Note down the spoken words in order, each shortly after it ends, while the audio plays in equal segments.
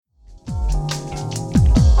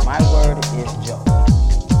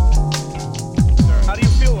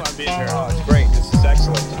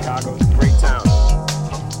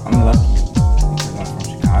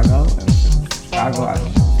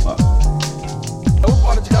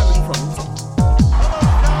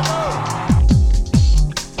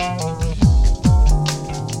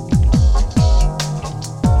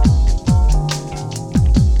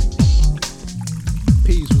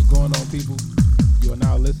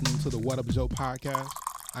listening to the What Up Joe podcast.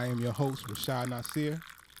 I am your host, Rashad Nasir,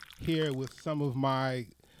 here with some of my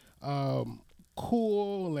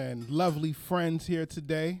cool and lovely friends here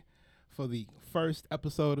today for the first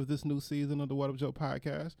episode of this new season of the What Up Joe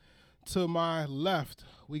podcast. To my left,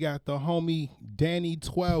 we got the homie Danny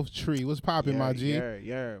 12 Tree. What's poppin', my G?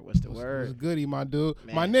 What's the word? What's goody, my dude?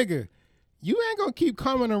 Man. My nigga, you ain't gonna keep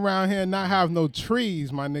coming around here and not have no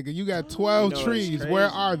trees, my nigga. You got 12 trees. Where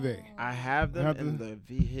are they? I have them in the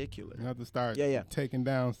vehicular. You have to start taking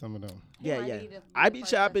down some of them. Yeah. I be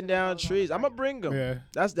chopping down trees. I'm gonna bring them. Yeah.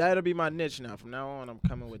 That'll be my niche now. From now on, I'm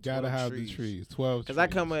coming with 12 Gotta have trees. the trees. 12 trees. Because I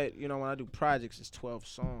come with, when I do projects, it's 12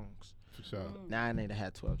 songs. For sure. Now I need to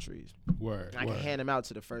have 12 trees. Word. I can hand them out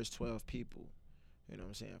to the first 12 people. You know what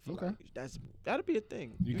I'm saying? Okay. Like, that'll be a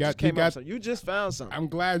thing. You just found something. I'm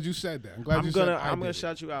glad you said that. I'm gonna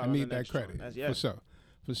shout you out. I on need the that next credit. one.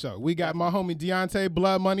 For sure. We got my homie Deontay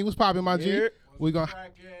Blood Money. What's poppin', my G? Yeah.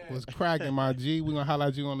 What's cracking, my G? We're gonna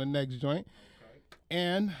highlight you on the next joint.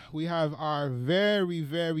 And we have our very,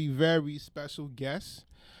 very, very special guest.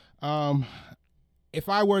 If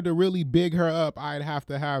I were to really big her up, I'd have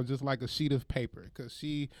to have just like a sheet of paper because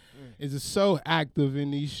she is just so active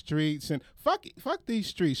in these streets. And fuck these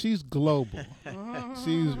streets. She's global.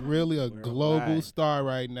 She's really a global star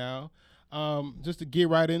right now. Just to get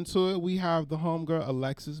right into it, we have the homegirl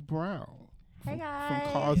Alexis Brown. Hey guys.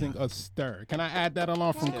 From Causing a Stir. Can I add that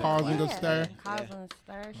along from Causing a Stir? Causing a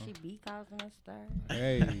stir. She be causing a stir.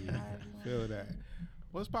 Hey, feel that.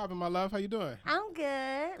 What's poppin', my love? How you doing? I'm good.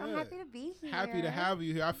 I'm happy to be here. Happy to have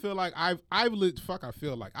you here. I feel like I've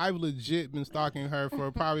legit been stalking her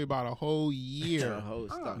for probably about a whole year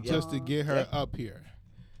just to get her up here.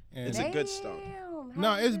 And it's a good start.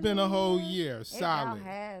 No, it's been a whole year, solid. It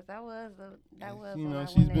has. That was.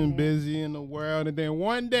 She's been busy in the world, and then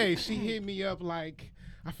one day she hit me up like,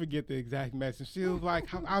 I forget the exact message. She was like,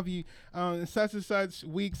 I'll be in such and such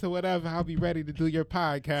weeks or whatever, I'll be ready to do your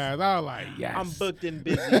podcast. I was like, yes. I'm booked and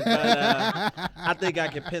busy, but I think I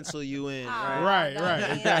can pencil you in. Right,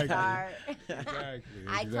 exactly.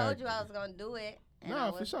 I told you I was going to do it.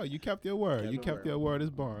 No, for sure. You kept your word. You kept your word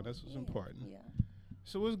as bond. That's what's important. Yeah.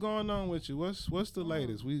 So what's going on with you? What's the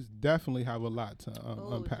latest? We definitely have a lot to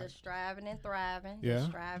unpack. Just striving and thriving. Yeah. Just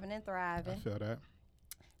striving and thriving. I feel that.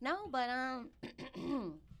 No, but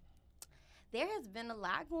there has been a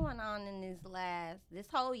lot going on in this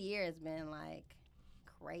whole year has been like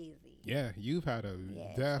crazy. Yeah, you've had a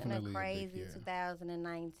definitely been a crazy year.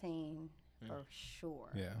 2019 for sure.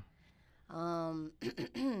 Yeah.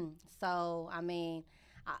 So I mean,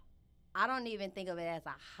 I don't even think of it as a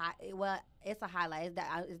high. Well, it's a highlight.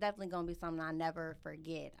 It's definitely gonna be something I never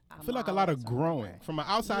forget. I feel like a lot of growing from an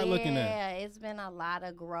outside looking in. Yeah, it's been a lot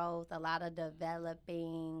of growth, a lot of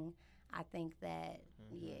developing. I think that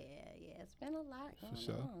it's been a lot going for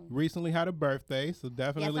sure. on. Recently had a birthday, so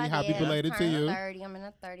definitely yes, happy belated to you. 30. I'm in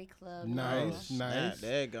a 30 club. Nice. Yeah,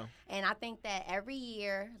 there you go. And I think that every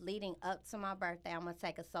year leading up to my birthday, I'm gonna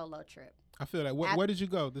take a solo trip. I feel that. Where did you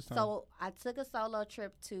go this time? So I took a solo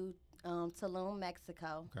trip to Tulum,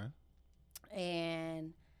 Mexico. Okay.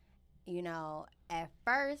 And, at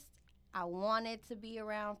first, I wanted to be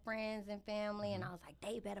around friends and family, and I was like,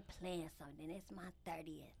 they better plan something. It's my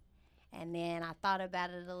 30th. And then I thought about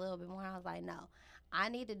it a little bit more. I was like, no, I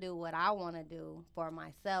need to do what I want to do for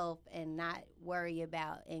myself and not worry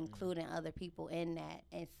about including other people in that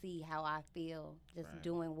and see how I feel just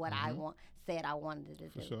doing what I said I wanted to do.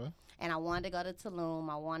 For sure. And I wanted to go to Tulum.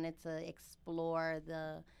 I wanted to explore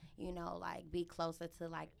the, be closer to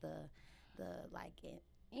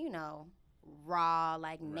raw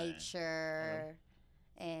nature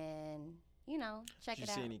and check it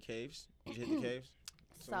out. Did you see any caves? Did you hit the caves?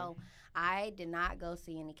 So I did not go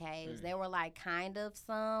see any caves. There were kind of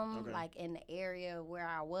some in the area where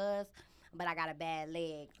I was, but I got a bad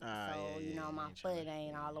leg, my foot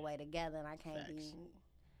ain't all the way together, and I can't be.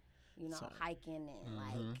 Hiking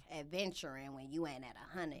and adventuring when you ain't at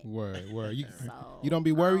 100. Word. You don't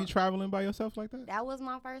be worried traveling by yourself like that? That was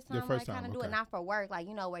my first time. Kind of do it, not for work,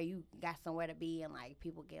 where you got somewhere to be and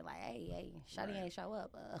people get hey, shawty ain't show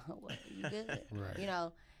up. You good?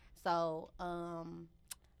 Right. So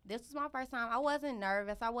this was my first time. I wasn't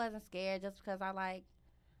nervous. I wasn't scared just because I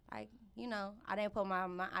I didn't put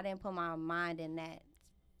my mind in that.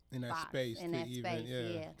 In that space, to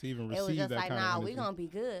even receive it was just that kind nah, of we gonna be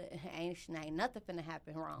good. Ain't nothing finna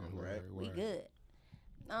happen wrong. Right. We good.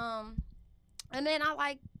 And then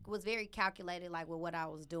I was very calculated with what I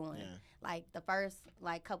was doing. Yeah. The first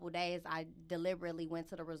couple days, I deliberately went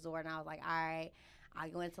to the resort and I was like, all right, I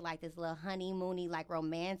went to like this little honeymoony, like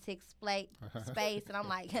romantic space, and I'm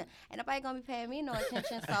like, ain't nobody gonna be paying me no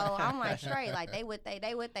attention. So I'm like straight, like they with they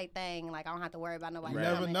thing. Like I don't have to worry about nobody. You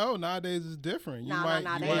never know. Nowadays it's different. You No, might,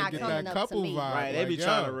 no, you they might not get coming that up to couple me. vibe. Right, they like, be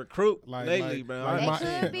trying to recruit lately, bro. like They my-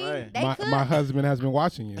 could be. Right. They could. my husband has been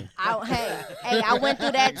watching you. Hey, I went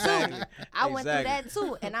through that too. Exactly. I went through that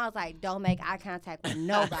too, and I was like, don't make eye contact with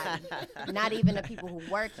nobody, not even the people who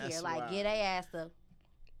work here. That's Like, wild. get their ass up.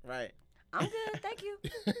 Right. I'm good, thank you.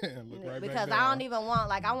 Look right Because back I down. don't even want,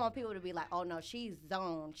 like, I want people to be like, oh no, she's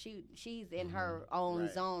zoned. She's in her own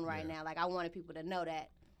Right. zone right Yeah. now. Like, I wanted people to know that.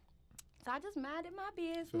 So I just minded my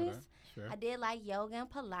Feel business. that. Sure. I did like yoga and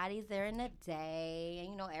Pilates during the day, and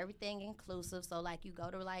you know everything inclusive. So like you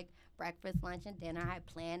go to like breakfast, lunch, and dinner. I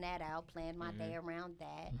planned that out, planned my day around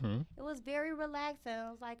that. Mhm. It was very relaxing.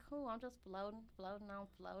 I was like, "Cool, I'm just floating."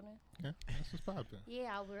 Okay, that's what's popping.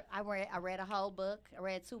 Yeah, I read a whole book. I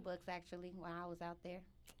read 2 books actually when I was out there.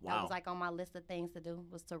 That Wow. was like on my list of things to do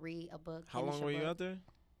was to read a book. How finish long a were you book. out there?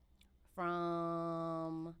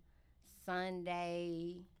 From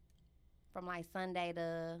Sunday, from like Sunday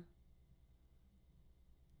to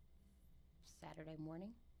Saturday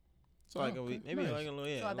morning. So like a okay. week, maybe Nice. like a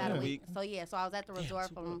little, So about a a week. So I was at the resort Damn,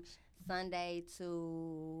 2 from books. Sunday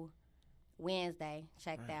to Wednesday.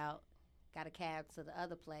 Checked Right. out. Got a cab to the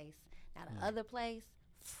other place. Now the other place,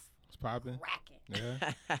 It's popping. cracking.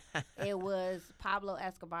 Yeah, It was Pablo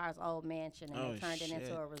Escobar's old mansion, and Oh, they turned it shit.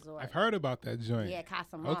 into a resort. I've heard about that joint. Yeah,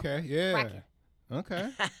 Casamigos. Okay, yeah. Cracking. Okay.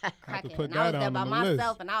 I have to Cracking. put And I was that there on by the myself,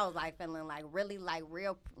 list. and I was like feeling like really like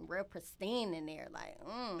real pristine in there. Like,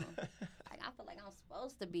 like I feel like I'm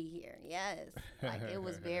supposed to be here. Yes, like it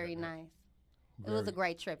was very nice. It was a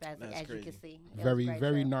great trip, as That's you can crazy. see. It was a very, great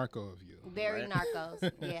very trip. narco of you. Very Right.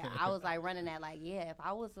 narcos. Yeah, I was like running that. Like, yeah, if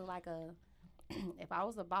I was like a, if I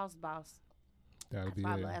was a boss, That'd be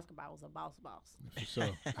Pablo it. Escobar was a boss. For sure.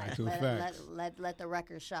 Actual Let, facts. let the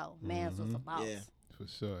record show. Mans was a boss. Yeah. For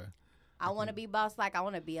sure. I want to be boss. Like I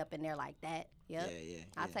want to be up in there like that. Yep. Yeah.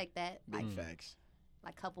 I'll take that. Big Like facts.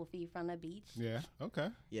 like couple feet from the beach. Yeah. Okay.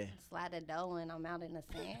 Yeah. Slide the dough and I'm out in the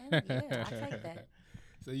sand. Yeah, I take that.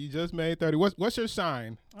 So you just made 30. What's your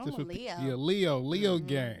sign? I'm Just a for pe- Leo. Yeah, Leo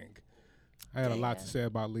gang. I got a lot Yeah. to say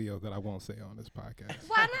about Leo that I won't say on this podcast.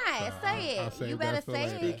 Why not? So Say I'll it. save You that better for say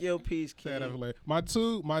later. it. Speak your piece, Say that kid. for later. My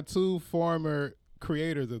two former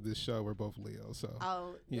creators of this show were both Leo. So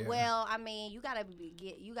Oh Yeah. well, I mean, you gotta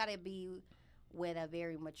be with a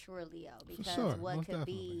very mature Leo because sure, what most could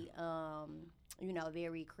be,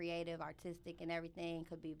 very creative, artistic, and everything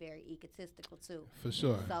could be very egotistical too. for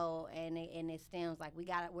sure. So and it stems like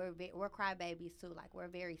we're crybabies too. Like we're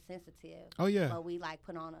very sensitive, Oh yeah. but we like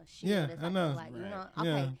put on a shield. Yeah, It's I like, know. Like, you know,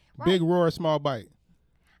 Yeah. okay, right. Big roar, small bite.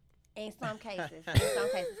 In some cases,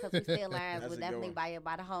 because we still learn, That's will a good definitely one. bite you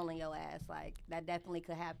by the hole in your ass. Like that definitely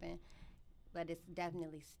could happen, but it's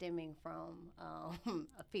definitely stemming from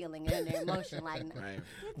a feeling and an emotion. Like Right.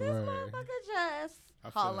 did this Right. motherfucker just I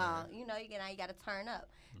feel hold that. on? You know, you got to turn up.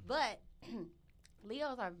 But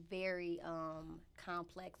Leos are very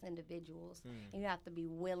complex individuals, and you have to be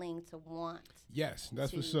willing to want. Yes,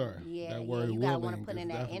 that's for to- sure. Yeah, that yeah, word you gotta want to willing put is in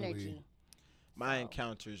that definitely- energy. My So-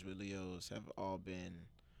 encounters with Leos have all been,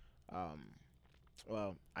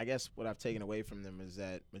 well, I guess what I've taken away from them is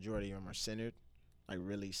that majority of them are centered, like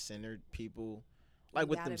really centered people, like You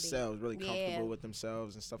with gotta be. themselves, really Yeah. comfortable with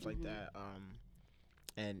themselves and stuff like Mhm. that.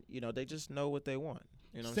 And they just know what they want.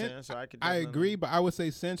 You know what Cent- I'm saying? So I could. I definitely- agree, but I would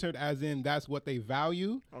say centered as in that's what they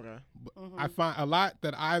value. Okay. Mhm. I find a lot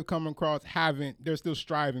that I've come across they're still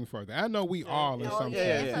striving for that. I know we all in Yeah. some Yeah,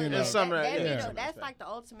 sense, yeah, you yeah. know. In some that, yeah. you know, that's like the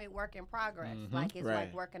ultimate work in progress. Mhm. Like it's Right.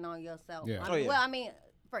 like working on yourself. Yeah. I Oh, mean, yeah. Well, I mean,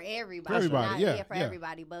 for everybody. For everybody, Not- yeah, for yeah.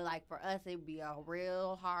 everybody. But like for us, it'd be a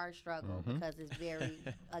real hard struggle Mhm. because it's very,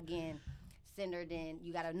 again, centered in.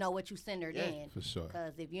 You got to know what you centered Yeah. in. For sure.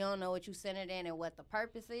 Because if you don't know what you centered in and what the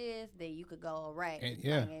purpose is, then you could go array And-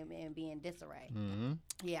 yeah. and be in disarray. Mm-hmm.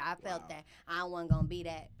 Yeah, I felt Wow. that. I wasn't gonna be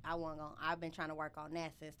that. I've been trying to work on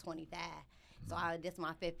that since 25. So this is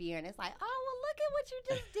my 5th year, and it's like, oh well, look at what you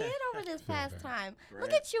just did over this past time. Look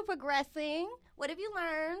Right. at you progressing. What have you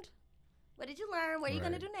learned? What did you learn? What are you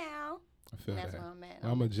gonna Right. do now? I feel And that's that. where I'm at.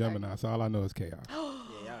 I'm a Gemini, so all I know is chaos. Yeah,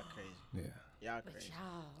 y'all crazy. Yeah. Y'all But crazy.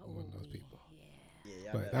 y'all, One of ooh, those people. Yeah. Yeah,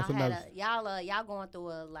 But y'all that's y'all another. y'all going through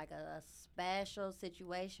a special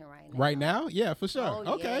situation right now. Right now? Yeah, for sure. Oh, yeah,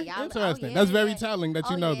 Okay, y'all- interesting. oh, yeah, That's very yeah. telling that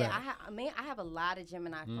you Oh, know yeah. that. I have a lot of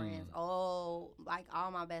Gemini friends. Oh, like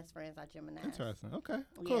all my best friends are Gemini. Interesting. Okay,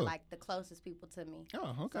 Yeah, cool. like the closest people to me.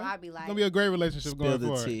 Oh, okay. So I'd be It's like, gonna be a great relationship Spill going the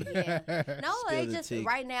forward. tea. yeah. No, Spill they the just tea.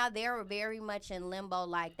 right now they're very much in limbo.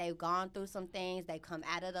 Like they've gone through some things, they've come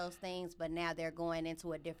out of those things, but now they're going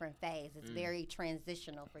into a different phase. It's very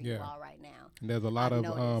transitional for you Yeah. all right now. There's a lot I've of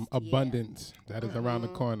noticed, yeah. abundance that is around the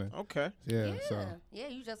corner. Okay. Yeah, so Yeah,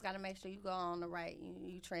 you just got to make sure you go on the right,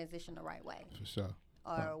 you transition the right way, for sure.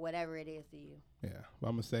 or whatever it is to you. Yeah, but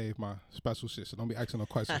I'm gonna save my special shit. So don't be asking no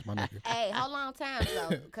questions, my nigga. Hey, hold on time though,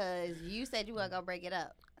 because you said you were gonna break it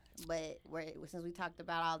up, but since we talked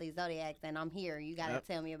about all these zodiacs and I'm here, you gotta Yep.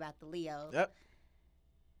 tell me about the Leos. Yep.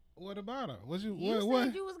 What about her? What you? You what?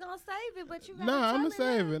 said you was gonna save it, but you gotta No, I'm tell gonna it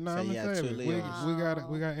save now. it. No, So I'm you gonna have save two it. Leos.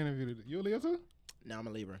 We got interviewed. You a Leo too? Now I'm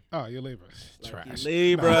a Libra. Oh, you're Libra. Like Trash.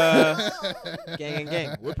 Libra.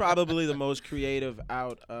 gang. We're probably the most creative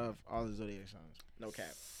out of all the zodiac signs. No cap.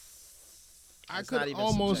 I It's could not even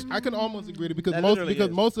almost subjective. agree to because That most literally is.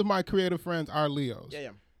 most of my creative friends are Leos.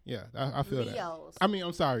 Yeah. Yeah, I feel that. Leos. I mean,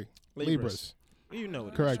 I'm sorry, Libras. Libras. You know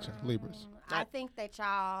it. Correction, Libras. I think that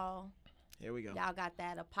y'all Here we go. got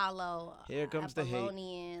that Apollo. Here comes the hate.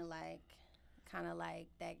 Apollonian, like kind of like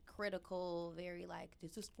that critical, very like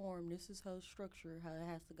this is form, this is how structure, how it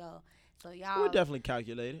has to go. So y'all We're definitely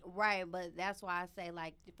calculated. right, but that's why I say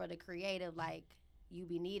like for the creative, like you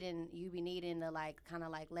be needing to like kind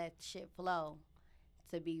of like let shit flow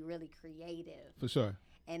to be really creative. For sure.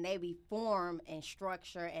 And they be form and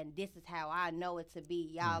structure, and this is how I know it to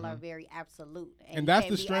be. Y'all are very absolute, And you that's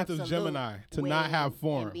can't the be strength of absolute Gemini, to not with- have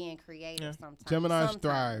form. and being creative. Sometimes Geminis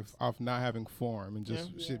thrive off not having form and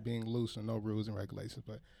just shit being loose and no rules and regulations.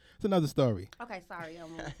 But it's another story. Okay, sorry,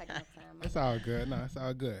 I'm gonna take my time. It's all good. No, it's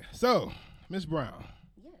all good. So, Miss Brown,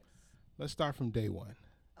 Yes. let's start from day one.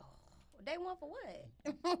 Day one for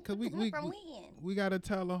what? 'Cause we from when? we gotta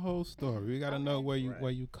tell the whole story. We gotta know where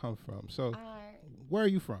you come from. So, All right. where are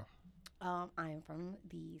you from? I am from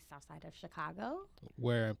the south side of Chicago.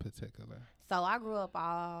 Where in particular? So I grew up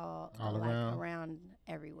all like, around? around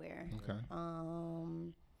everywhere. Okay.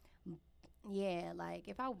 Yeah, like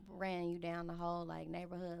if I ran you down the whole like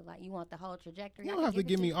neighborhood, like you want the whole trajectory. You I don't could have to it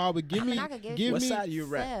give me all, but give me I could give give What me. side you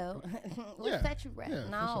rep? So, what Yeah, set you rep? yeah, for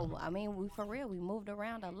No, sure. I mean we for real. We moved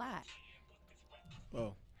around a lot.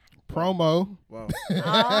 Whoa. Promo. Whoa.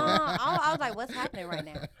 I was like, what's happening right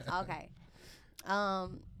now? Okay.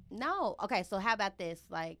 No. Okay, so how about this?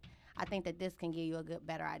 Like, I think that this can give you a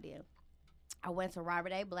better idea. I went to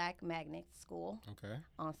Robert A. Black Magnet School Okay.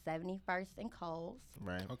 on 71st and Coles.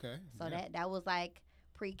 Right. Okay. So yeah. that was like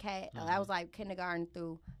pre-K. That was like kindergarten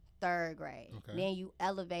through third grade. Okay. Then you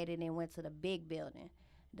elevated and went to the big building.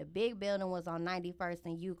 The big building was on 91st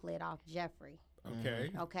and Euclid off Jeffrey.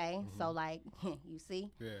 Okay. Okay, so like you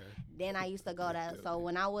see. Yeah. Then I used to go to, so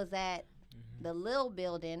when I was at the little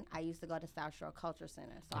building, I used to go to South Shore Culture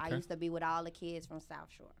Center. So I Okay. used to be with all the kids from South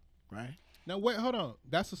Shore. Right. Now wait, hold on.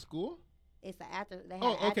 That's a school? It's an after, they had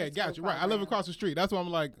Oh, an okay, after-school got you. Right. I live program. across the street. That's why I'm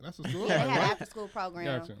like, that's a school? Yeah, they Like, had an what? after school program.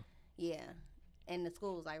 Gotcha. Yeah. And the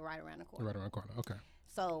school was like right around the corner. Right around the corner. Okay.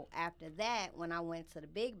 So after that, when I went to the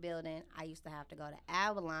big building, I used to have to go to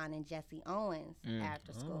Avalon and Jesse Owens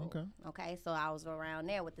after school. okay. Okay, so I was around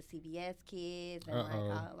there with the CBS kids and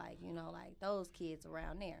like you know like those kids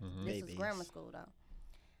around there. This was Babies. grammar school though,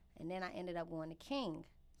 and then I ended up going to King.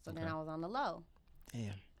 So then Okay. I was on the low.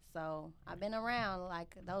 Damn. So I've been around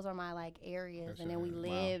like those are my like areas, That's and then we your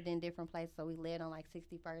lived in different places. So we lived on like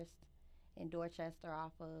 61st in Dorchester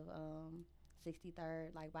off of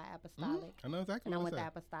 63rd, like by Apostolic. I know exactly And I what went it's to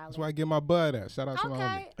at. Apostolic. That's where I get my bud at. Shout out to my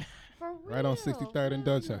homie. Okay, for real. Right on 63rd and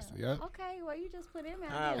Dorchester, yeah. Okay, well you just put him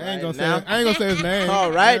out All there. I ain't gonna Right say now. I ain't gonna say his name.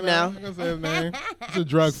 All right You know, now. I ain't gonna say his name. It's a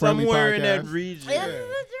drug friendly Somewhere in that podcast. region. This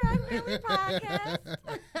is a drug friendly podcast.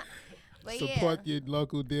 But Support yeah. your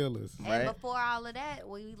local dealers. And Right. before all of that,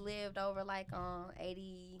 we lived over like on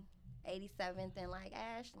 87th and like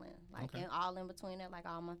Ashland, like Okay. and all in between there. Like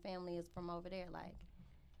all my family is from over there, like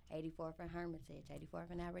 84th and Hermitage,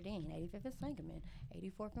 84th and Aberdeen, 85th and Sangamon,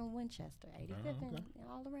 84th and Winchester, 85th and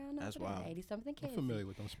all around That's over there, wild. 87th and I'm Casey. familiar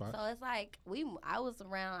with them spots. So it's like I was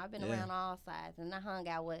around. I've been Yeah. around all sides, and I hung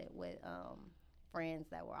out with friends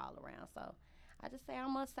that were all around. So I just say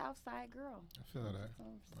I'm a South Side girl. I feel that. So,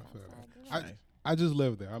 I feel Southside girl. that. Nice. I just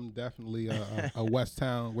live there. I'm definitely a West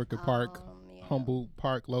Town, Wicker Park, Yeah. Humboldt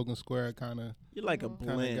Park, Logan Square kind of. You're like a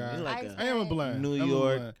Kinda blend. guy. You're like Ice I am a blend. New I'm a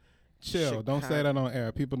York, blend. Chill. Don't say Chicago. that on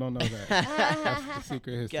air. People don't know that. That's the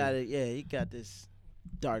secret history. got it. Yeah, you got this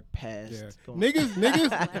dark past. Yeah. Going-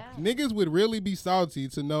 Wow. Niggas would really be salty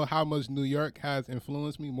to know how much New York has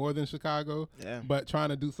influenced me more than Chicago, Yeah. but trying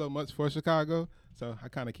to do so much for Chicago. So I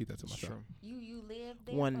kind of keep that to myself. True. You lived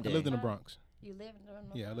there? One for day. I the lived in the time? Bronx. You lived in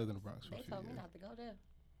the Yeah, I lived in the Bronx for a They few told me years. not to go there.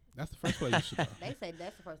 That's the first place you should go. They said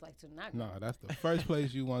that's the first place to not go. No, that's the first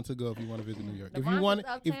place you want to go if you want to visit New York. The If Bronx you want, is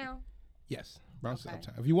if, uptown. yes, Bronx Okay. is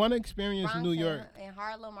uptown. If you want to experience Bronx New York, and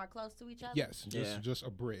Harlem are close to each other. yes, Yeah. just a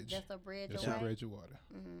bridge, Just a bridge just away. a bridge of water.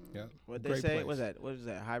 Mm. Yeah, What they Great say? place. What's that? What is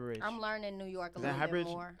that? High Bridge? I'm learning New York a Is that little High bit Bridge?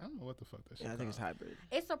 more. I don't know what the fuck that shit. Yeah, I think it's called. High Bridge.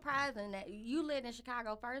 It's surprising that you lived in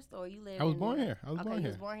Chicago first, or you lived. I was in born New here. I was okay, born you here.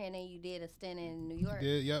 was born here, and then you did a stint in New York.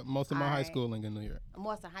 Did yep, most of my high Alright. schooling in New York.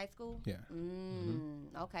 Morrison High School. Yeah.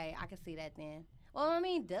 Okay, I can see that then. Well, I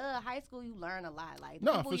mean, high school you learn a lot. Like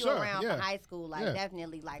No, people for you sure, around yeah. for high school, like Yeah.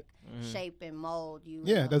 definitely like shape and mold you.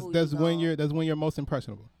 Yeah, who you that's when gon- that's when you're most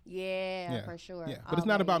impressionable. Yeah, Yeah. for sure. Yeah, but it's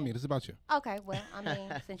not Okay, about yeah. me. This is about you. Okay, well, I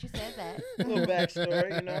mean, since you said that, Little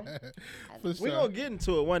backstory, you know. For We're sure. gonna get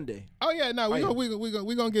into it one day. Oh yeah, no, Oh, yeah.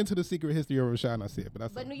 we gonna get into the secret history of Rashad Nasir, but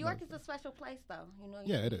that's. but New York another is a special place, though. You know,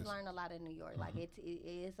 Yeah, it you is. learn a lot in New York. Like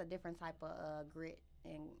it's a different type of grit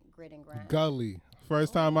and grind. Gully.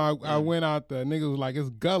 First time I went out there, niggas was like, it's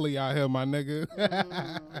gully out here, my nigga.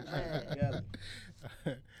 Yeah.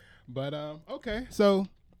 But okay, so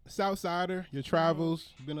Southsider, your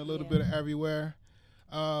travels, been a little Yeah. bit of everywhere.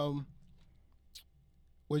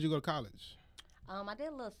 Where'd you go to college? I did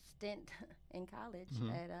a little stint in college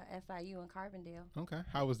at SIU in Carbondale. Okay,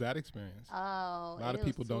 how was that experience? Oh, A lot of it was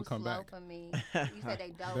people don't too come slow back. For me. You said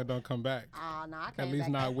they don't. They don't come back. Oh no, I came least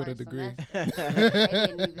back not that with a first degree.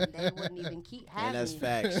 semester. They wouldn't even keep having And that's me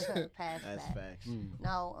facts. past That's that. facts.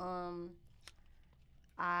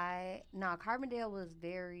 No, Carbondale was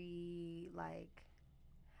very like,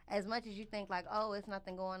 as much as you think like, oh, it's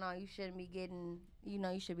nothing going on, you shouldn't be getting,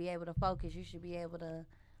 you should be able to focus, you should be able to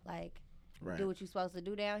like Right. do what you're supposed to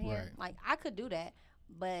do down here. Right. Like I could do that,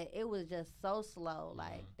 but it was just so slow,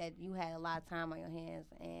 like that you had a lot of time on your hands,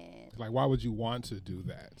 and Like, why would you want to do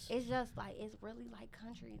that? it's just like it's really like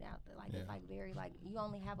country out there. Like Yeah. it's like very like you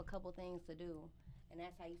only have a couple things to do, and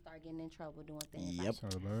that's how you start getting in trouble doing things. Yep. Like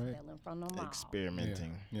Sounds about right. stealing from the mall,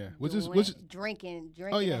 Experimenting. Yeah, which doing, is drinking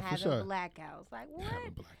Oh, yeah, and for having sure. blackouts. Like what? have a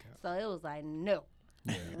blackout. So it was like no.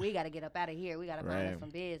 Yeah. We got to get up out of here. We got to find Right. us some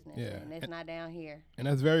business, Yeah. and it's not down here. And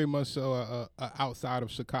that's very much so a outside of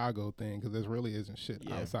Chicago thing, because there really isn't shit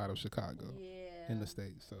Yeah. outside of Chicago Yeah. in the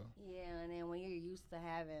States. So Yeah, and then when you're used to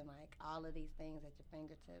having like all of these things at your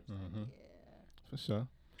fingertips, Mhm. yeah. for sure.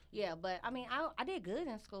 Yeah, but I mean, I did good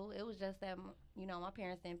in school. It was just that my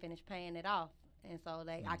parents didn't finish paying it off, and so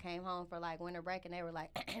I came home for like winter break, and they were like,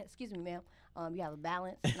 "Excuse me, ma'am, you have a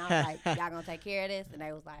balance." And I was like, "Y'all gonna take care of this?" And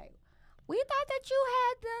they was like, "We thought that you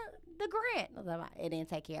had the grant." I was like, "It didn't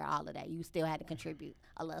take care of all of that. You still had to contribute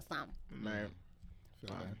a little something." Right.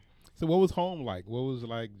 Feel that. So what was home like? What was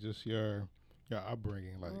like just your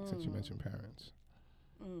upbringing like? Since you mentioned parents.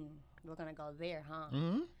 We're gonna go there, huh?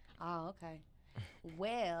 Mm-hmm. Oh, okay.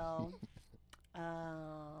 Well,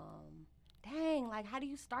 dang, like how do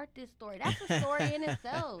you start this story? That's a story in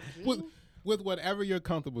itself. G. With whatever you're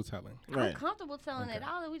comfortable telling. I'm Right. comfortable telling it Okay.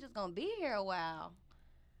 all. We just gonna be here a while.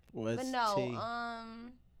 What's But no, tea?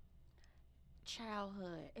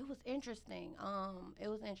 childhood. It was interesting.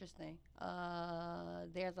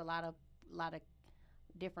 There's a lot of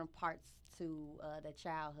different parts to the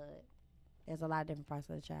childhood. There's a lot of different parts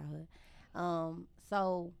of the childhood.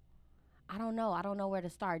 So I don't know. I don't know where to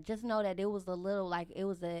start. Just know that it was a little like it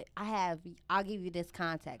was I'll give you this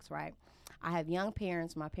context, right? I have young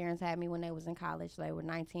parents. My parents had me when they was in college. They were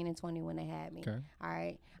 19 and 20 when they had me. Okay. All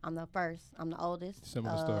right. I'm the first. I'm the oldest.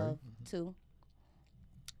 Similar of story. Two.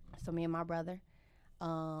 So me and my brother.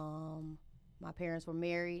 My parents were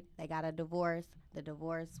married. They got a divorce. The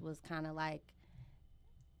divorce was kind of like,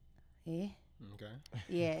 Okay.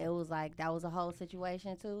 yeah, it was like that was a whole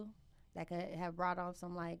situation too. That could have brought on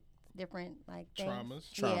some like different like things.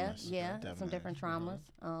 Traumas. Traumas, Yeah, some definitely. different traumas.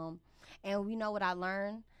 And you know what I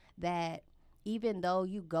learned, that even though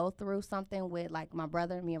you go through something with like me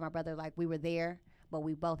and my brother, like we were there, but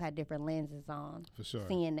we both had different lenses on For sure.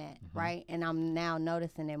 seeing that, right? And I'm now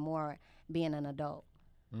noticing it more being an adult.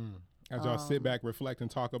 As y'all sit back, reflect,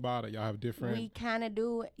 and talk about it, y'all have different. We kind of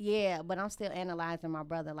do, yeah, but I'm still analyzing my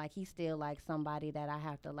brother. Like he's still like somebody that I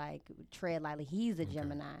have to like tread lightly. He's a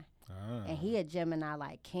Gemini. And he a Gemini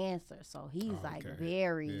like Cancer, so he's like okay.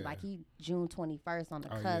 very Yeah. like he June 21st on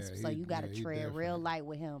the Oh, cusp, yeah, so he- you got to yeah, he tread real definitely. light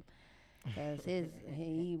with him, cause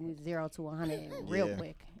he was 0 to 100 real Yeah.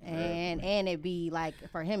 quick, and it be like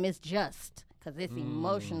for him it's just cause it's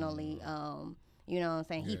emotionally, you know what I'm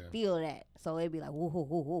saying? He Yeah. feel that, so it'd be like woo woo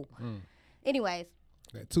woo woo. Anyways,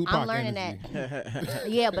 That Tupac I'm learning energy. that.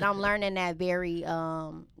 Yeah, but I'm learning that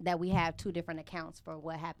that we have two different accounts for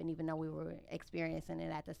what happened, even though we were experiencing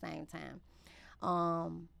it at the same time.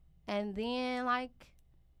 And then like,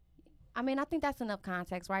 I mean, I think that's enough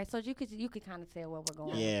context, right? So you could kind of tell where we're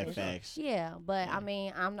going. Yeah, with this. facts. Yeah, but Yeah. I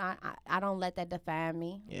mean, I don't let that define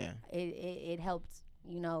me. Yeah. It helps,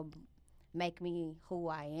 make me who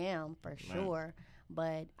I am for sure.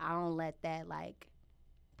 But I don't let that like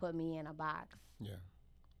put me in a box. Yeah.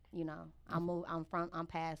 I'm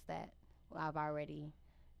past that. I've already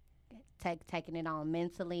taken it on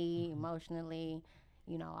mentally, emotionally.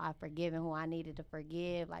 I've forgiven who I needed to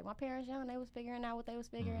forgive. Like my parents young, they was figuring out what they was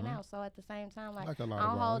figuring out. So at the same time, like a I lot don't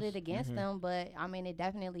of hold ours. it against them, but I mean it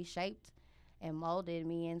definitely shaped and molded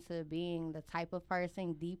me into being the type of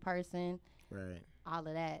person, the person, Right. all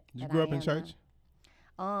of that. You that grew I up in am church?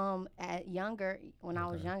 now. When I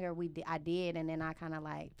was Okay. younger, I did, and then I kind of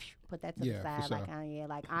like put that to Yeah, the for side. sure.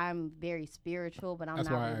 Like I'm very spiritual, but I'm That's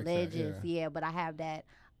why I not asked that, religious. yeah. But I have that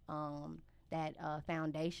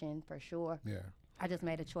foundation for sure. Yeah. I just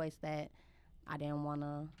made a choice that I didn't want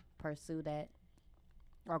to pursue that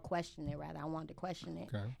or question it. Rather, I wanted to question it,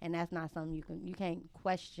 Okay. and that's not something you can't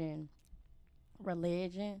question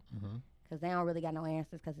religion Mm-hmm. because they don't really got no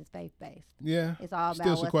answers because it's faith based. Yeah. It's all Still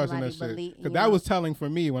about should what question somebody that shit. believe. Because that was telling for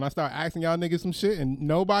me when I started asking y'all niggas some shit and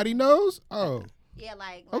nobody knows. Oh, yeah,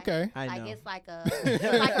 like okay. I like know. it's like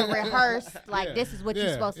a rehearsed like Yeah, this is what you're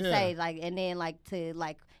yeah, supposed to yeah. say, like, and then like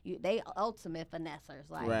they ultimate finessers,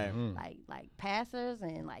 like Right. like pastors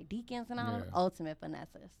and like deacons and all Yeah. ultimate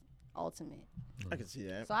finessers, ultimate. I can see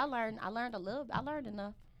that. So I learned enough.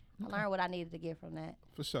 I learned what I needed to get from that.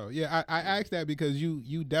 For sure. Yeah, I asked that because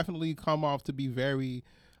you definitely come off to be very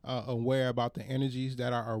aware about the energies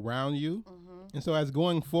that are around you. And so as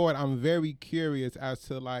going forward, I'm very curious as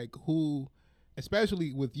to like who,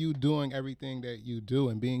 especially with you doing everything that you do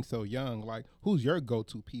and being so young, like who's your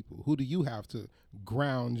go-to people? Who do you have to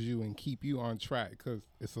ground you and keep you on track? Because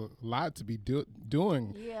it's a lot to be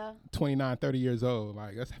doing Yeah. 29, 30 years old.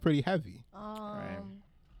 Like that's pretty heavy.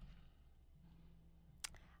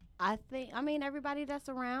 I mean, everybody that's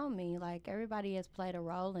around me, like everybody has played a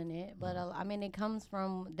role in it, but I mean, it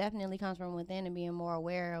definitely comes from within and being more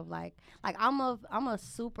aware of like I'm a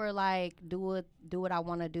super like do what I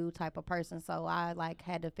want to do type of person. So I like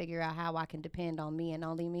had to figure out how I can depend on me and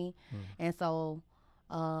only me. And so,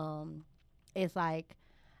 it's like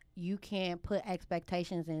you can't put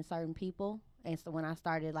expectations in certain people. And so when I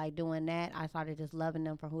started like doing that, I started just loving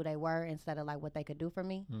them for who they were instead of like what they could do for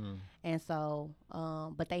me. And so,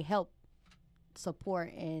 but they help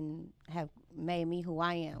support and have made me who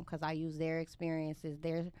I am because I use their experiences,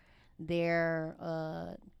 their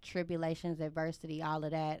tribulations, adversity, all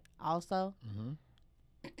of that also.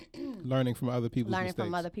 Learning from other people's Learning mistakes.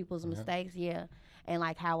 from other people's mistakes, yeah. And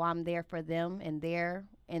like how I'm there for them and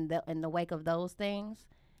in the wake of those things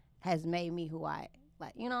has made me who I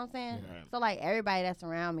like, you know what I'm saying? Yeah. So like everybody that's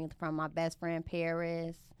around me, from my best friend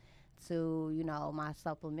Paris to, my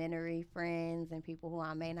supplementary friends and people who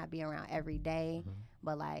I may not be around every day,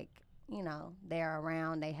 but like, they're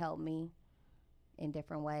around, they help me in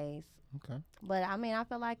different ways. Okay. But I mean, I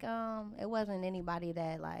feel like it wasn't anybody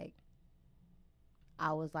that like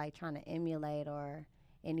I was like trying to emulate or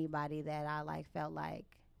anybody that I like felt like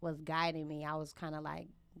was guiding me. I was kind of like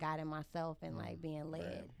guiding myself and like being led.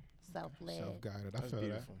 Right. Self-led. Self-guided. I That's feel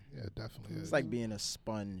beautiful. that. Yeah, definitely. It's is. like being a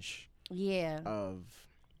sponge Yeah. of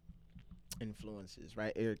influences,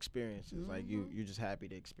 right? Your experiences. Like you're just happy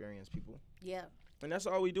to experience people. Yeah. And that's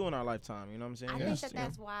all we do in our lifetime, you know what I'm saying? I Yeah. think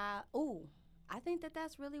that's why. I think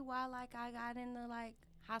that's really why like I got into like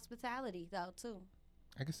hospitality though too,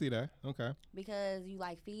 I can see that. Okay. because you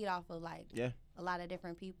like feed off of like a lot of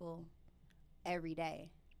different people every day.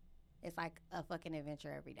 It's like a fucking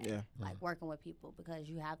adventure every day. Yeah. Like working with people because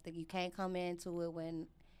you can't come into it when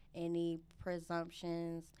any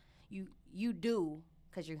presumptions. You do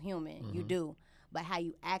because you're human. You do. But how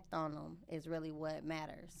you act on them is really what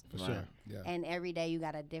matters. For Right. sure. Yeah. And every day you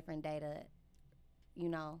got a different day to,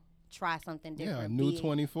 try something different. Yeah, new be it-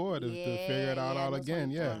 24 to figure it out all new again.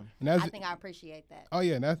 24. Yeah, and that's I think I appreciate that. oh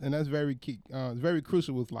yeah, and that's very key. It's very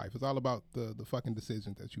crucial with life. It's all about the fucking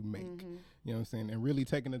decisions that you make. You know what I'm saying? And really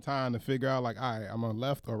taking the time to figure out like, all right, I'm on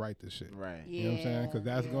left or right this shit. Right. Yeah. You know what I'm saying? Because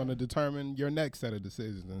that's yeah. going to determine your next set of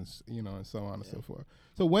decisions, and so on and so forth.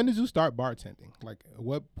 So when did you start bartending? Like, at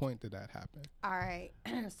what point did that happen? All right.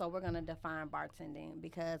 So we're going to define bartending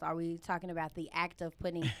because are we talking about the act of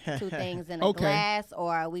putting two things in a Okay. glass,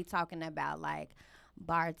 or are we talking about like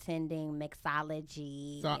bartending,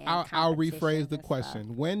 mixology? So and I'll rephrase competitions the and question.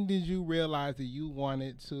 stuff? When did you realize that you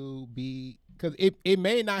wanted to be Because it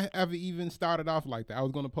may not have even started off like that. I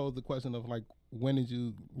was going to pose the question of like, when did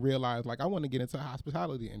you realize like I want to get into the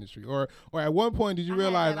hospitality industry, or at one point did you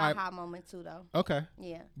realize I had that aha moment too though. Okay.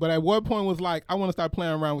 Yeah. But at what point was like I want to start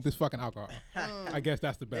playing around with this fucking alcohol? I guess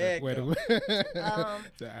that's the better way to.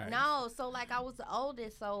 No, so like I was the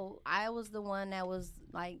oldest, so I was the one that was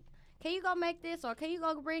like, can you go make this, or can you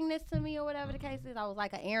go bring this to me, or whatever the case is. I was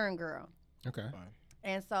like an errand girl. Okay.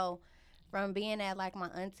 And so from being at like my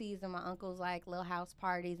aunties and my uncles like little house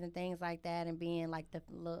parties and things like that, and being like the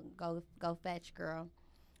little go fetch girl,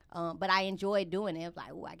 but I enjoyed doing it. It was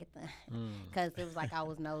like, oh, I get the, because it was like I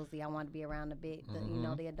was nosy. I wanted to be around the big,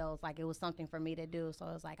 the adults. Like it was something for me to do. So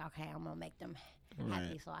it was like, okay, I'm gonna make them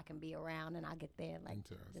happy so I can be around, and I get there like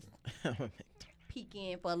just peek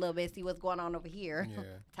in for a little bit, see what's going on over here. Yeah.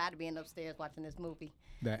 Tired of being upstairs watching this movie.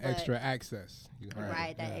 That extra access.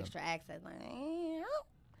 Right, that extra access. Like,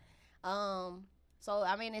 so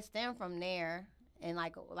I mean, it stemmed from there, and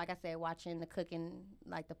like I said, watching the cooking,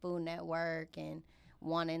 like the Food Network, and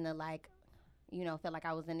wanting to like, feel like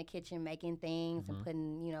I was in the kitchen making things and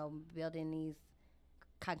putting, building these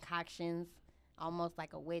concoctions, almost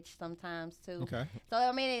like a witch sometimes too. Okay. So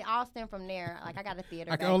I mean, it all stemmed from there. Like I got a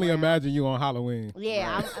theater. I can only imagine you on Halloween.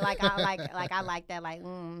 Yeah, right. I like that. Like,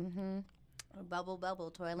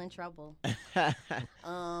 bubble, toil and trouble.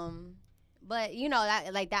 But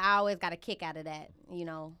that I always got a kick out of that,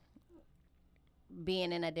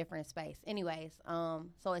 being in a different space. Anyways,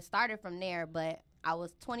 so it started from there, but I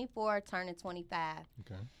was 24, turning 25.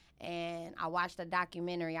 Okay. And I watched a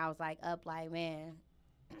documentary. I was like, man,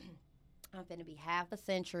 I'm finna be half a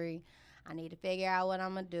century. I need to figure out what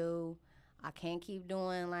I'm gonna do. I can't keep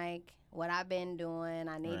doing like what I've been doing.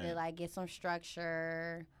 I need to like get some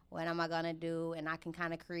structure. What am I gonna do? And I can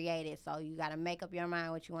kind of create it. So you gotta make up your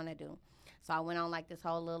mind what you wanna do. So I went on like this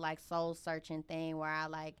whole little like soul searching thing where I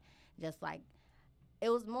like just like, it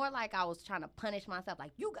was more like I was trying to punish myself.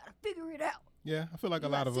 Like, you gotta figure it out. Yeah, I feel like a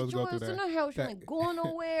lot of us go through that. In the house, you ain't going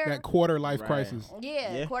nowhere. That quarter life crisis.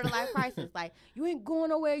 Yeah, quarter life crisis. Like, you ain't going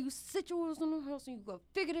nowhere. You sit your ass in the house and you go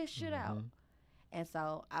figure this shit out. And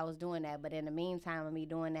so I was doing that. But in the meantime of me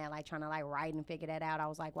doing that, like trying to like write and figure that out, I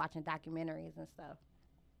was like watching documentaries and stuff.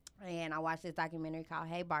 And I watched this documentary called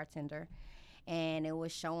Hey Bartender. And it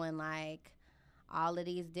was showing like all of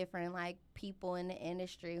these different like people in the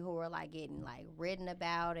industry who were like getting like written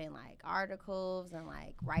about in like articles and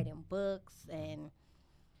like writing books and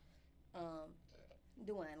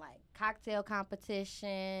doing like cocktail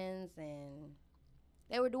competitions, and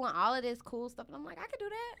they were doing all of this cool stuff. And I'm like, I could do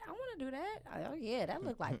that. I want to do that. Oh yeah, that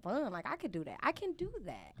looked like fun. Like I could do that. I can do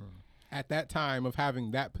that. At that time of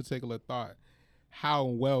having that particular thought, how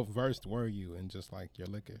well versed were you in just like your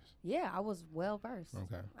liquors? Yeah, I was well versed.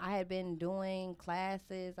 Okay. I had been doing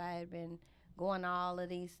classes. I had been going to all of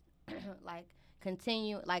these like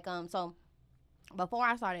so before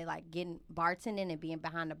I started like getting bartending and being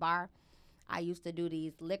behind the bar, I used to do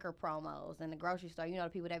these liquor promos in the grocery store. You know, the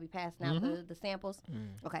people that be passing out the samples.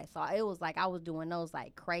 Okay, so it was like I was doing those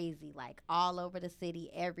like crazy, like all over the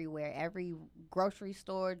city, everywhere, every grocery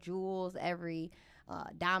store, Jewels, every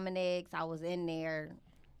Dominic's. I was in there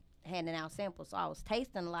handing out samples, so I was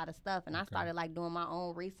tasting a lot of stuff, and I started like doing my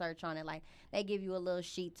own research on it. Like they give you a little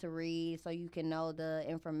sheet to read so you can know the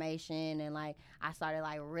information, and like I started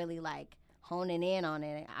like really like honing in on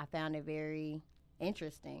it. I found it very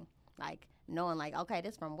interesting, like knowing like, okay,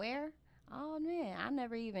 this from where? Oh man, I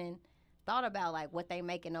never even thought about like what they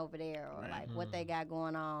making over there, or like what they got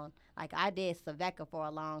going on. Like I did Savecca for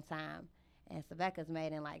a long time, and Savecca's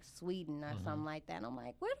made in like Sweden or something like that. And I'm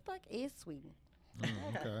like, where the fuck is Sweden?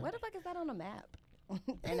 Where the fuck is that on the map?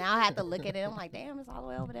 And now I have to look at it. I'm like, damn, it's all the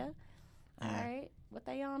way over there. All right, what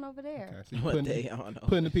they on over there? Okay, so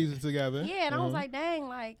putting the pieces together. Yeah, and I was like, dang,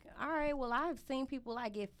 like, all right, well, I've seen people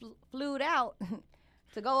like get flued out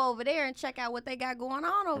to go over there and check out what they got going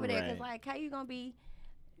on over there. Because like, how you gonna be,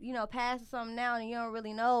 passing something now and you don't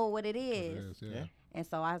really know what it is? Yeah. And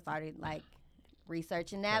so I started like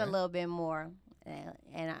researching that a little bit more.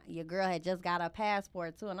 And your girl had just got a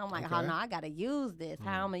passport too, and I'm like, oh no, I gotta use this.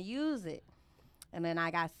 How I'm gonna use it? And then I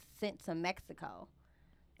got sent to Mexico,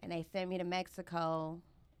 and they sent me to Mexico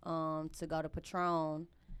to go to Patron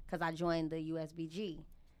because I joined the USBG.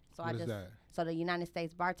 So what is that? So the United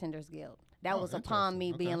States Bartenders Guild. That was upon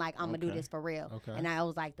me being like, I'm gonna do this for real. Okay. And that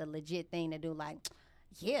was like the legit thing to do. Like,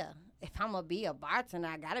 yeah, if I'm gonna be a bartender,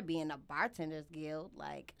 I gotta be in the Bartenders Guild.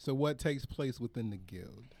 Like, so what takes place within the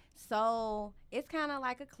guild? So it's kind of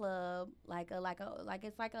like a club, I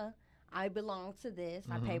belong to this.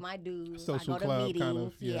 I pay my dues. Social I go to club meetings. kind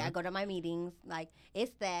of, I go to my meetings. Like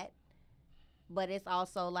it's that, but it's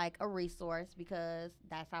also like a resource because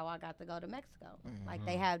that's how I got to go to Mexico. Like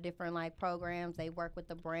they have different like programs. They work with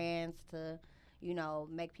the brands to, you know,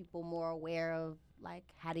 make people more aware of like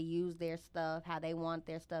how to use their stuff, how they want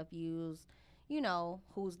their stuff used, you know,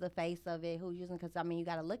 who's the face of it, who's using, because I mean, you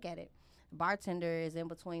got to look at it. Bartender is in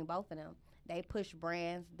between both of them. They push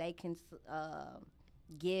brands. They can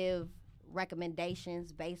give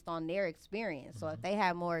recommendations based on their experience. So if they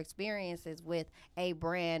have more experiences with a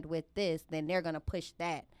brand with this, then they're going to push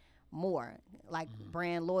that more, like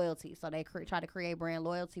brand loyalty. So they try to create brand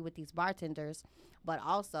loyalty with these bartenders, but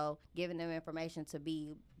also giving them information to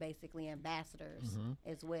be basically ambassadors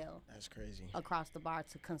as well. That's crazy. Across the bar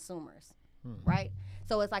to consumers. Right?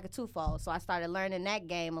 So it's like a twofold. So I started learning that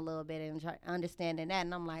game a little bit and understanding that,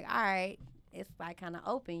 and I'm like, all right, it's like kind of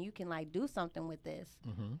open. You can like do something with this.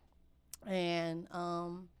 And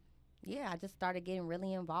yeah, I just started getting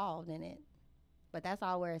really involved in it. But that's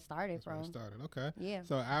all where it started from. Okay. Yeah.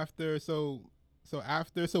 So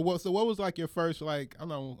what was like your first, like, I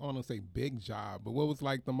don't want to say big job, but what was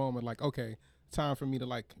like the moment like, okay, time for me to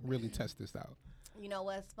like really test this out? You know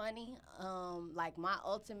what's funny? Like my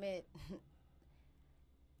ultimate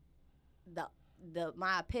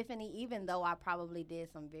my epiphany, even though I probably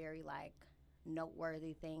did some very like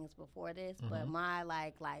noteworthy things before this, but my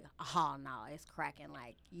like oh no, it's cracking,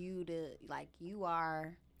 like you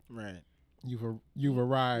are right. You've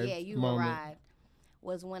arrived. Yeah, you've arrived.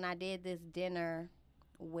 Was when I did this dinner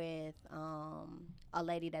with a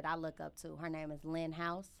lady that I look up to. Her name is Lynn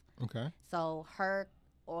House. Okay. So her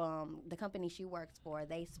the company she works for,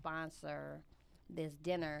 they sponsor this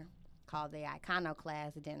dinner called the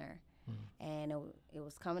Iconoclast Dinner, and it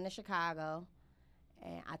was coming to Chicago.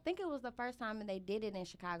 And I think it was the first time they did it in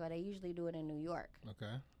Chicago. They usually do it in New York.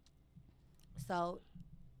 Okay. So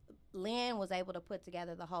Lynn was able to put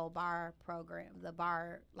together the whole bar program. The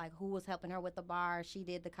bar, like who was helping her with the bar, she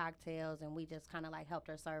did the cocktails, and we just kind of like helped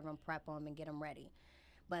her serve them, prep them, and get them ready.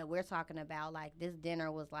 But we're talking about like this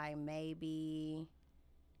dinner was like maybe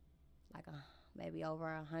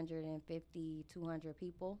over 150, 200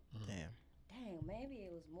 people. Damn. Dang, maybe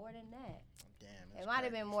it was more than that. Damn. It might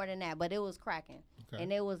have been more than that, but it was cracking. Okay.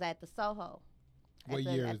 And it was at the Soho. What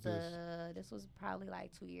year is this? This was probably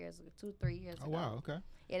like 3 years ago. Oh, wow, okay.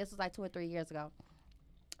 Yeah, this was like 2 or 3 years ago.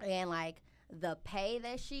 And like the pay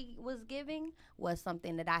that she was giving was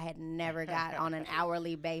something that I had never got on an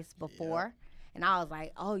hourly base before. Yep. And I was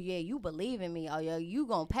like, oh yeah, you believe in me. Oh yeah, you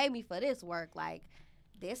gonna pay me for this work. Like,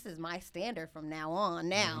 this is my standard from now on.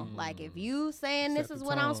 Now, like if you saying this is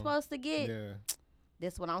what I'm supposed to get,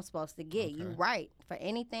 this is what I'm supposed to get. Okay. You right. For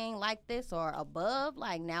anything like this or above,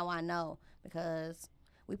 like now I know, because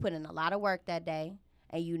we put in a lot of work that day,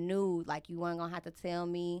 and you knew like you weren't gonna have to tell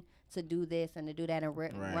me to do this and to do that and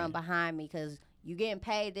run behind me, because you getting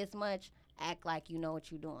paid this much. Act like you know what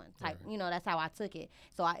you're doing. Type, right. You know, that's how I took it.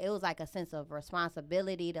 So it was like a sense of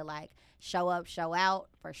responsibility to like show up, show out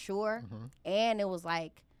for sure. And it was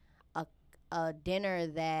like a dinner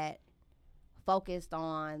that focused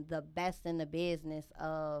on the best in the business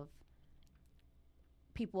of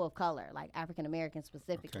people of color, like African Americans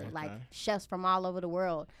specifically, like chefs from all over the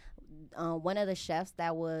world. One of the chefs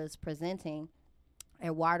that was presenting,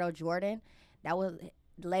 Eduardo Jordan, that was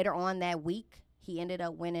later on that week. He ended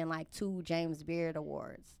up winning like 2 James Beard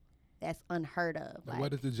Awards. That's unheard of. Like,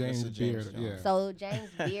 what is the James Beard? Yeah. So James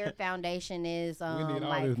Beard Foundation is we need all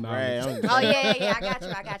like, this knowledge. Oh yeah,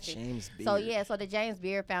 I got you. James Beard. So the James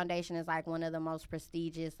Beard Foundation is like one of the most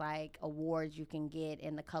prestigious like awards you can get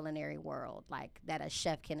in the culinary world, like that a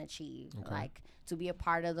chef can achieve. Okay. Like to be a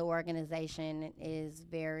part of the organization is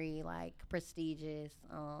very like prestigious.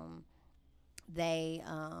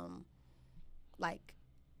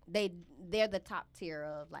 They're the top tier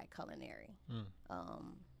of like culinary.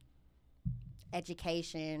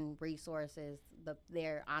 Education, resources,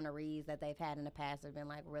 their honorees that they've had in the past have been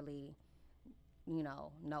like really, you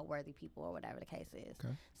know, noteworthy people or whatever the case is.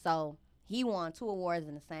 Okay. So he won 2 awards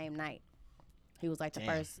in the same night. He was like the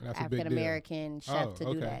first African American chef to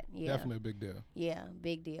do that. Yeah. Definitely a big deal. Yeah,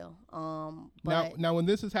 big deal. But now when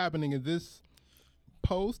this is happening, is this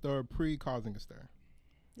post or pre Causing a Stir?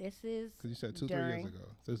 This is because you said 2-3 years ago.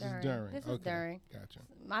 So this is during. This is during. Gotcha.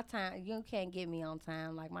 My time, you can't get me on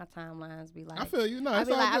time. Like my timelines be like. I feel you. No, I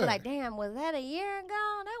be like, damn, was that a year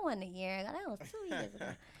ago? That wasn't a year ago. That was 2 years ago.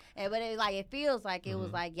 But it like it feels like it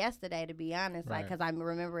was like yesterday, to be honest. Right. Like because I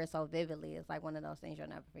remember it so vividly. It's like one of those things you'll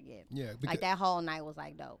never forget. Yeah. Like that whole night was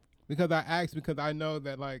like dope. Because I asked because I know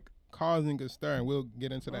that like causing a stir, and we'll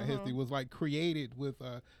get into that history, was like created with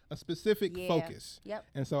a specific focus. Yep.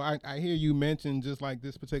 And so I hear you mention just like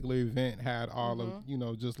this particular event had all of,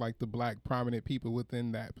 just like the black prominent people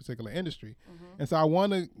within that particular industry. And so I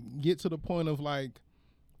want to get to the point of like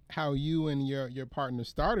how you and your partner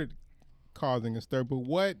started causing a stir, but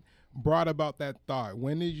what brought about that thought?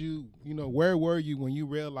 When did where were you when you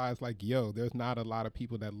realized like, yo, there's not a lot of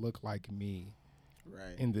people that look like me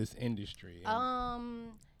in this industry?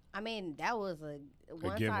 I mean, that was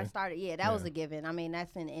once given. I started, that was a given. I mean,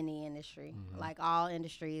 that's in any industry. Like all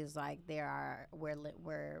industries, like we're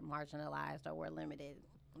marginalized or we're limited.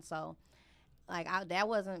 So, like that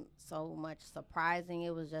wasn't so much surprising.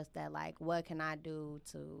 It was just that like, what can I do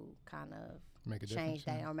to kind of make a change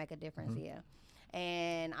that or make a difference? Yeah.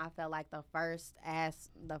 And I felt like the first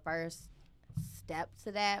step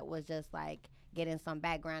to that was just like getting some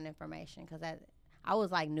background information, because I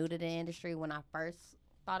was like new to the industry when I first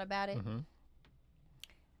thought about it.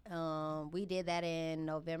 We did that in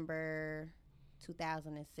November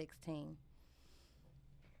 2016.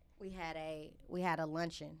 We had a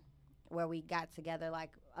luncheon where we got together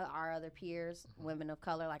like our other peers, women of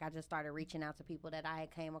color. Like I just started reaching out to people that I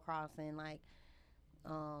had came across in like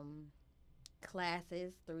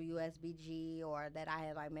classes through USBG, or that I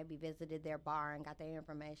had like maybe visited their bar and got their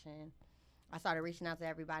information. I started reaching out to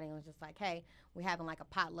everybody and was just like, hey, we're having like a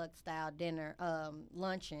potluck style dinner,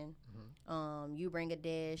 luncheon. You bring a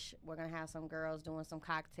dish. We're going to have some girls doing some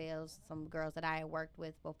cocktails, some girls that I had worked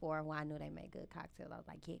with before who I knew they made good cocktails. I was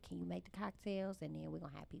like, yeah, can you make the cocktails? And then we're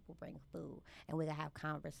going to have people bring food. And we're going to have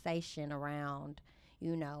conversation around,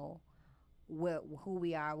 who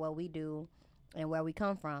we are, what we do, and where we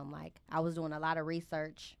come from. Like I was doing a lot of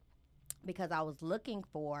research because I was looking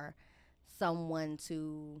for someone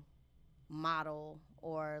to model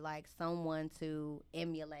or like someone to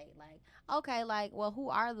emulate. Like, okay, like, well, who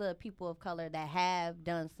are the people of color that have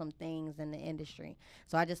done some things in the industry?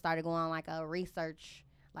 So I just started going on like a research,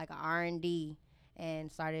 like a R&D, and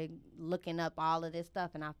started looking up all of this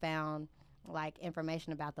stuff, and I found like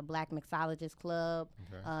information about the Black Mixologist Club.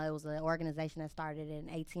 It was an organization that started in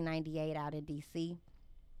 1898 out in DC,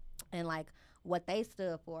 and like what they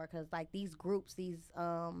stood for, because like these groups, these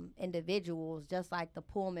individuals, just like the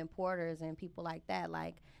Pullman porters and people like that,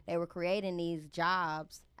 like they were creating these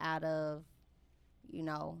jobs out of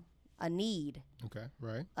a need. Okay,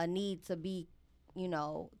 right. A need to be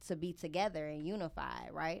to be together and unified,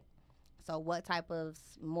 right? So what type of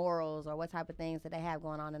morals or what type of things that they have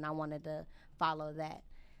going on, and I wanted to follow that.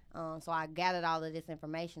 So I gathered all of this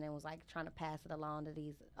information and was like trying to pass it along to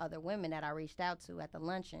these other women that I reached out to at the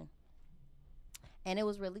luncheon. And it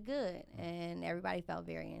was really good, and everybody felt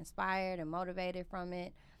very inspired and motivated from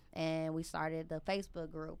it. And we started the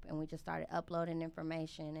Facebook group, and we just started uploading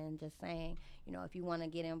information and just saying, if you want to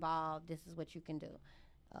get involved, this is what you can do.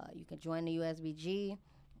 You can join the USBG.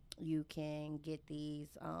 You can get these.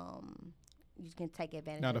 You can take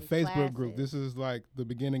advantage. Now of the these Facebook classes. group. This is like the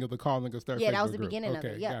beginning of the Calling a Stir. Yeah, Facebook that was the group. beginning of Okay,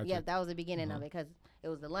 it. Yeah, gotcha. yeah, that was the beginning of it, because it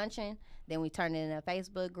was the luncheon. Then we turned it into a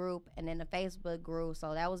Facebook group, and then the Facebook grew.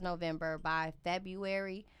 So that was November. By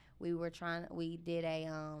February, we did a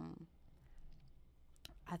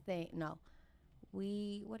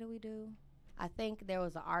what did we do? I think there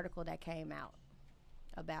was an article that came out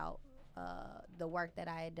about the work that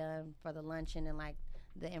I had done for the luncheon and like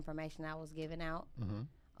the information I was giving out.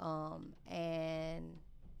 And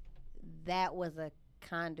that was a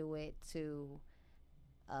conduit to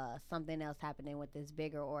something else happening with this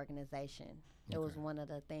bigger organization. It was one of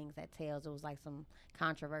the things that tells. It was like some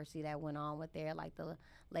controversy that went on with there. Like the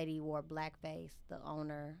lady wore blackface, the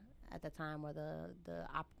owner at the time, or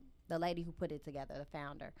the lady who put it together, the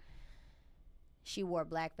founder. She wore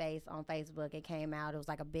blackface on Facebook. It came out. It was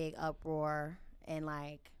like a big uproar, and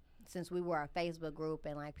like since we were a Facebook group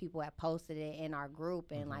and like people had posted it in our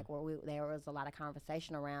group, and like there was a lot of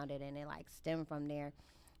conversation around it, and it like stemmed from there.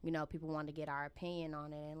 People wanted to get our opinion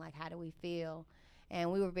on it and like how do we feel,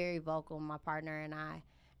 and we were very vocal, my partner and I.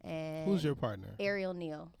 And who's your partner? Ariel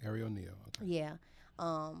Neal. Ariel Neal. Okay. Yeah,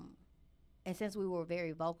 and since we were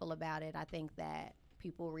very vocal about it, I think that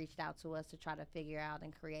people reached out to us to try to figure out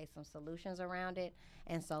and create some solutions around it.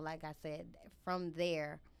 And so, like I said, from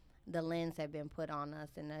there, the lens had been put on us,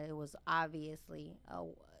 and it was obviously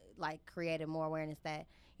like created more awareness that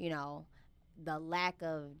the lack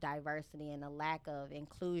of diversity and the lack of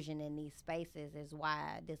inclusion in these spaces is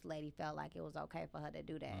why this lady felt like it was okay for her to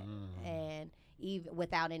do that, and even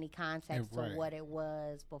without any context to what it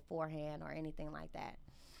was beforehand or anything like that.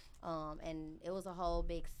 And it was a whole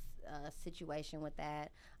big situation with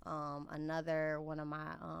that. Another one of my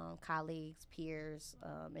colleagues, peers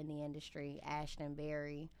in the industry, Ashton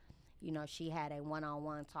Berry, she had a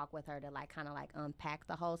one-on-one talk with her to like kind of like unpack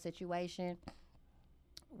the whole situation,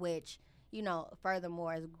 which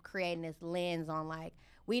furthermore is creating this lens on like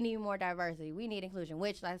we need more diversity, we need inclusion,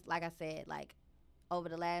 which like I said, like over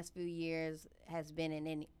the last few years has been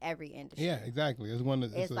in every industry. Yeah, exactly. It's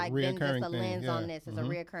a like reoccurring been just a thing. lens Yeah. on this. It's a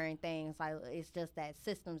reoccurring thing. It's like it's just that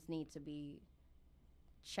systems need to be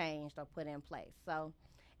changed or put in place. So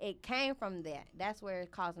it came from that. That's where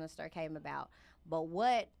Cause and the Stir came about. But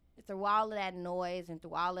what through all of that noise and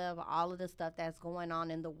through all of the stuff that's going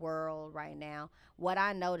on in the world right now, what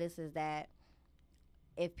I noticed is that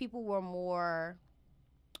if people were more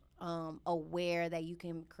aware that you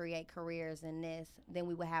can create careers in this, then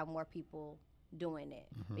we would have more people doing it.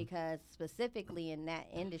 Because specifically in that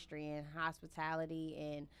industry, in hospitality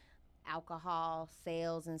and alcohol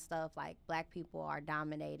sales and stuff, like black people are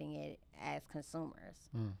dominating it as consumers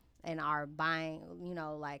and are buying,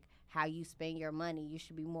 like how you spend your money. You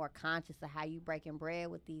should be more conscious of how you breaking bread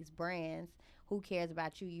with these brands. Who cares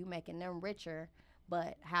about you? You making them richer,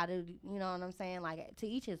 but how do you know what I'm saying? Like to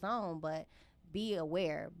each his own, but be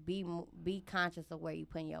aware, be conscious of where you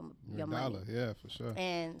putting your money. Yeah, for sure.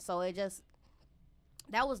 And so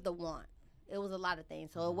that was the one. It was a lot of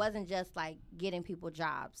things. So it wasn't just like getting people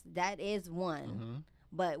jobs. That is one.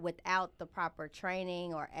 But without the proper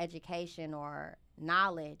training or education or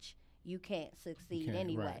knowledge, you can't succeed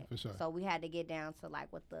anyway. Right, for sure. So we had to get down to like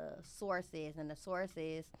what the source is. And the source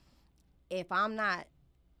is, if I'm not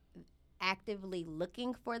actively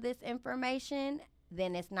looking for this information,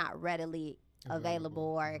 then it's not readily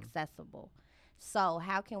available or accessible. So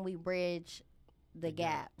how can we bridge the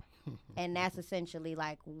gap? And that's essentially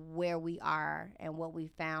like where we are and what we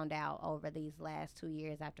found out over these last 2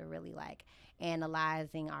 years after really like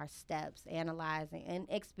analyzing our steps, analyzing and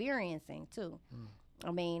experiencing too.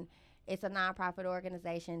 I mean, it's a nonprofit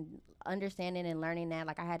organization, understanding and learning that.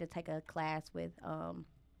 Like I had to take a class with,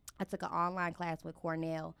 I took an online class with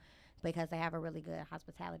Cornell because they have a really good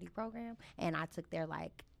hospitality program. And I took their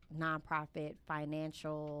like nonprofit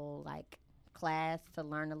financial like class to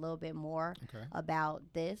learn a little bit more about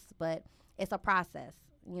this, but it's a process.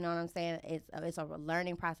 You know what I'm saying? It's a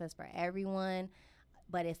learning process for everyone,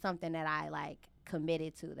 but it's something that I like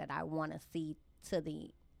committed to, that I want to see to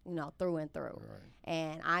the through and through. Right.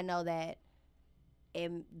 And I know that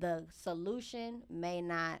the solution may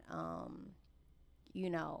not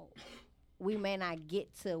we may not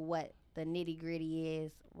get to what the nitty gritty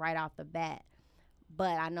is right off the bat.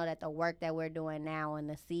 But I know that the work that we're doing now and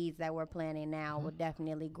the seeds that we're planting now will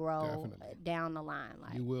definitely grow down the line.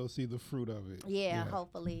 Like you will see the fruit of it. Yeah.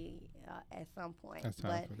 Hopefully at some point. That's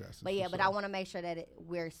time for that. But I want to make sure that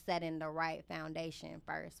we're setting the right foundation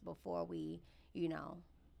first before we,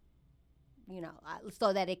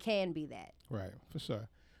 so that it can be that. Right, for sure.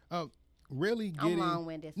 Really getting. I'm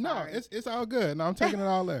long-winded. No, sorry. it's all good. No, I'm taking it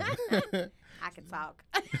all in. I can talk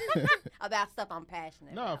about stuff I'm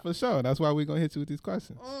passionate about. No, for sure. That's why we're going to hit you with these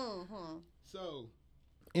questions. So,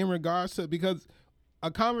 in regards to, because a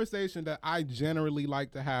conversation that I generally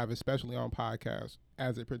like to have, especially on podcasts,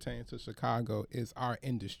 as it pertains to Chicago, is our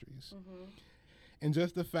industries. And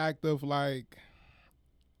just the fact of like,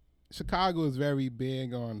 Chicago is very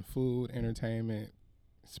big on food, entertainment,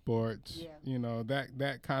 sports,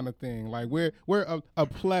 that kind of thing. Like we're a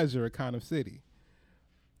pleasure kind of city.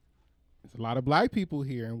 There's a lot of black people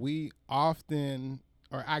here, and we often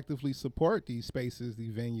or actively support these spaces,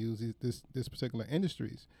 these venues, this particular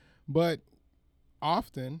industries. But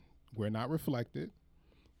often we're not reflected.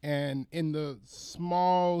 And in the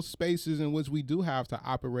small spaces in which we do have to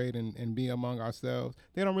operate and be among ourselves,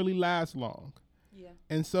 they don't really last long. Yeah.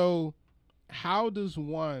 And so how do I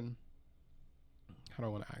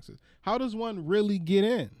want to ask this? How does one really get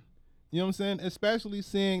in? You know what I'm saying? Especially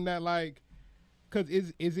seeing that, like, because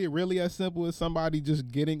is it really as simple as somebody just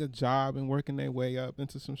getting a job and working their way up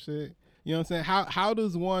into some shit? You know what I'm saying? How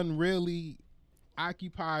does one really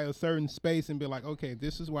occupy a certain space and be like, okay,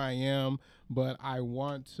 this is where I am, but I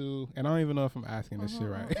want to, and I don't even know if I'm asking this shit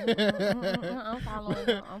right. I'm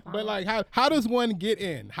following. But like, how does one get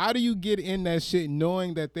in? How do you get in that shit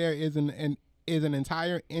knowing that there is an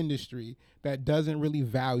entire industry that doesn't really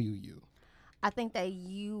value you? I think that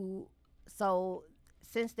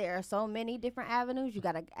since there are so many different avenues, you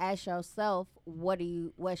got to ask yourself, what are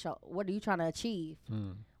you trying to achieve?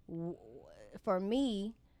 For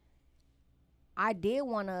me, I did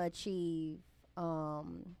want to achieve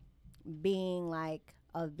being like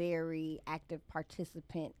a very active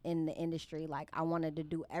participant in the industry. Like I wanted to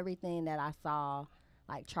do everything that I saw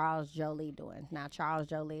like Charles Joly doing. Now Charles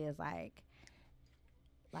Joly is like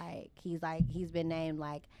he's been named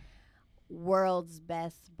like world's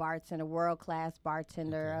best bartender, world class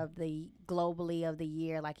bartender of the globally of the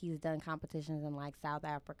year. Like he's done competitions in like South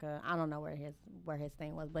Africa. I don't know where his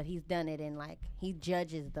thing was, but he's done it in like he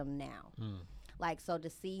judges them now. Like, so to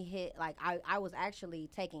see his, like, I was actually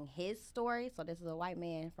taking his story. So this is a white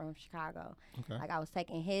man from Chicago. Okay. Like I was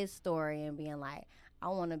taking his story and being like, I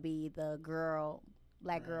want to be the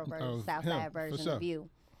black girl version, Southside version of you.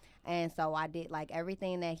 And so I did like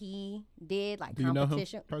everything that he did, like Do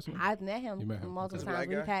competition. You know him personally? I've met him, multiple times.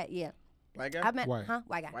 We've had White guy? I met White.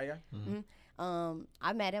 White guy. White guy? Mm-hmm.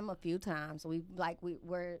 I met him a few times.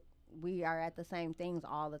 We are at the same things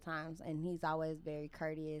all the times, and he's always very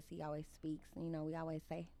courteous. He always speaks. You know, we always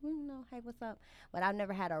say, hey, what's up? But I've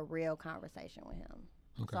never had a real conversation with him.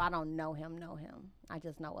 Okay. So I don't know him. I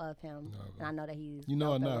just know of him, and I know that he's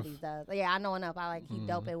know dope enough. at what he does. Yeah, I know enough. I like he's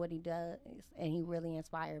dope at what he does, and he really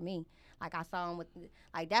inspired me. Like I saw him with,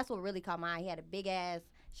 like that's what really caught my eye. He had a big ass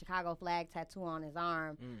Chicago flag tattoo on his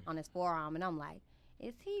arm, on his forearm, and I'm like,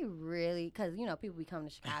 is he really? Because you know people be coming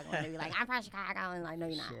to Chicago and they be like, I'm from Chicago, and like, no,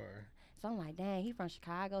 you're not. Sure. So I'm like, dang, he from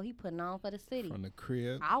Chicago. He putting on for the city. From the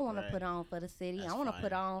crib. I want to put on for the city. That's I want to fire.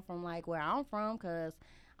 put on from like where I'm from, because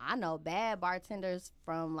I know bad bartenders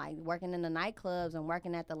from like working in the nightclubs and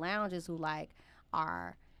working at the lounges who like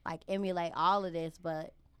are like emulate all of this,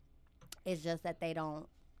 but it's just that they don't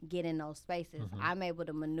get in those spaces. I'm able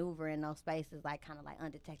to maneuver in those spaces like kind of like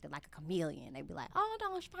undetected, like a chameleon. They be like, oh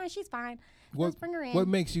no, she's fine. Let's bring her in. What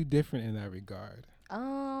makes you different in that regard?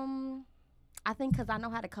 I think because I know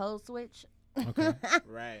how to code switch. Okay.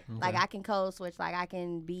 Right. Like I can code switch. Like I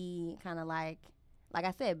can be kind of like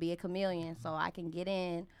I said, be a chameleon. So I can get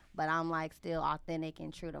in, but I'm like still authentic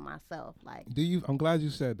and true to myself. Like, I'm glad you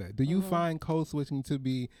said that. Do you find code switching to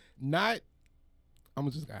be not? I'm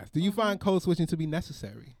gonna just ask. Do you find code switching to be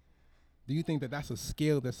necessary? Do you think that that's a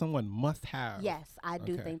skill that someone must have? yes, I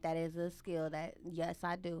do Okay. think that is a skill that yes,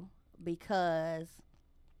 I do, because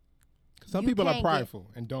Some you people are can't prideful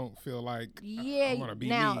and don't feel like I want to be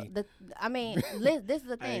now me. this is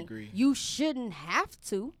the thing. agree. You shouldn't have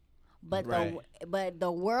to, but Right.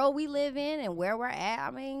 the world we live in and where we're at,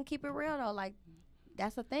 I mean, keep it real though. Like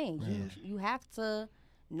that's the thing. You have to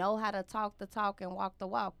know how to talk the talk and walk the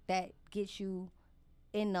walk. That gets you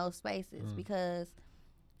in those spaces because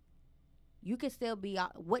you can still be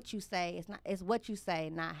what you say. It's what you say,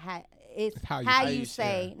 not how. It's how you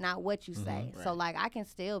say, not what you say. So Right. like I can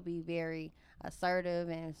still be very assertive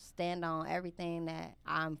and stand on everything that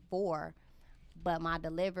I'm for, but my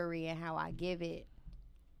delivery and how I give it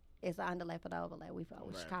is the underlay for the overlay. With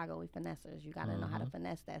Chicago, we finessers. You gotta know how to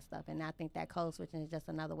finesse that stuff. And I think that code switching is just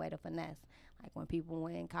another way to finesse. Like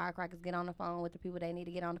when firecrackers get on the phone with the people they need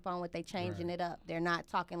to get on the phone with, they changing it up. They're not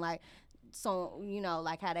talking like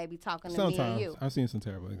like how they be talking to me and Sometimes you. I've seen some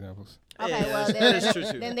terrible examples. Okay, Yeah, well that's true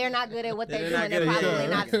too. then they're not good at what they're They're doing. not They're good at probably it.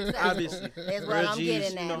 not successful. Obviously. Is what Real I'm G's,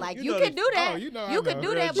 getting you at. know- Like you you know could the- do that. Oh, you know I You could know. do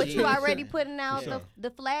Real that, but you G's. already putting out Yeah. the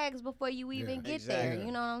flags before you even get there. Exactly.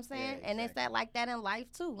 You know what I'm saying? Yeah, And it's that like that in life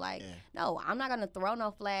too. Like, no, I'm not gonna throw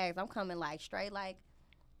no flags. I'm coming like straight like,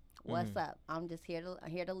 what's up? I'm just here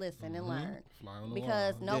to listen and learn. Fly on the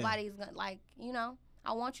Because wall. nobody's gonna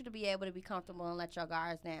I want you to be able to be comfortable and let your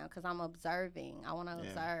guards down because I'm observing. I want to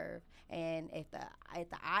observe, and if the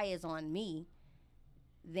eye is on me,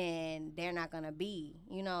 then they're not gonna be.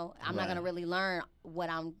 I'm not gonna really learn what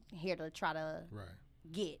I'm here to try to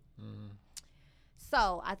get.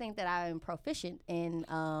 So I think that I am proficient in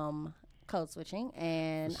code switching,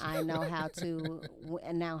 and I know how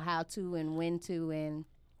to and when to and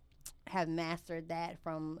have mastered that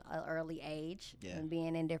from an early age and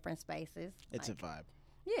being in different spaces. It's a vibe.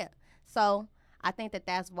 Yeah. So I think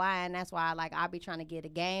that's why I'll be trying to get a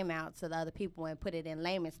game out to the other people and put it in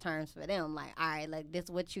layman's terms for them. Like, all right, like this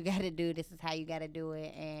is what you got to do. This is how you got to do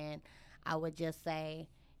it. And I would just say,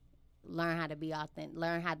 learn how to be authentic.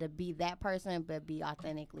 Learn how to be that person, but be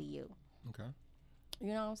authentically you. Okay.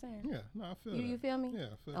 You know what I'm saying? Yeah. No, I feel You feel me? Yeah,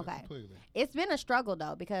 I feel that completely. It's been a struggle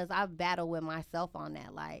though because I've battled with myself on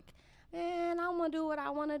that. Like, man, I'm gonna do what I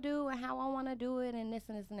want to do and how I want to do it and this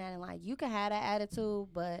and this and that. And like, you can have that attitude,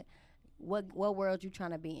 but what world you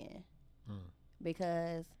trying to be in?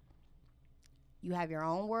 Because you have your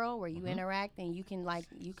own world where you interact and you can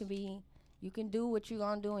do what you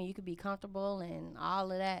gonna do and you can be comfortable and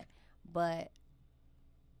all of that. But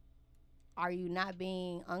are you not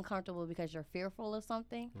being uncomfortable because you're fearful of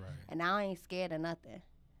something? Right. And I ain't scared of nothing.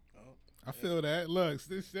 I feel that. Look,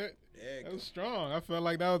 that was strong. I felt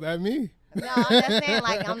like that was at me. No, I'm just saying,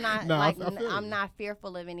 like, I'm not, No, I feel I'm you. not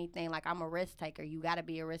fearful of anything. Like, I'm a risk taker. You got to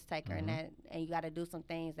be a risk taker, and you got to do some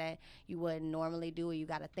things that you wouldn't normally do, or you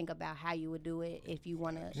got to think about how you would do it if you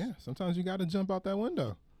want to. Yeah, sometimes you got to jump out that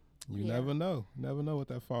window. You Yeah. never know. Never know what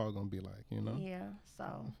that fall gonna be like. You know. Yeah. So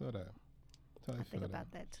I feel that. I think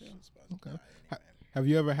about that too. Okay. Have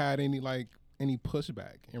you ever had any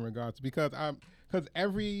pushback in regards because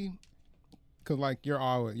like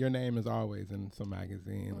your name is always in some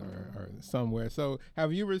magazine or somewhere. So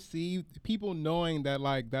have you received people knowing that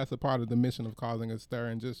like that's a part of the mission of causing a stir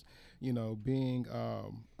and just being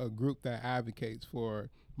a group that advocates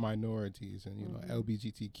for minorities and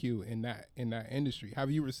LGBTQ in that industry?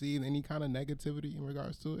 Have you received any kind of negativity in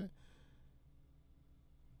regards to it?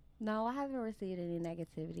 No, I haven't received any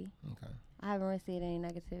negativity. Okay. I haven't received any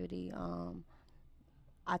negativity.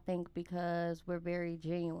 I think because we're very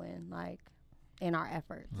genuine, like in our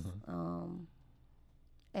efforts,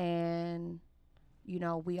 and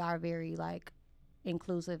we are very like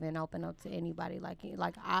inclusive and open up to anybody.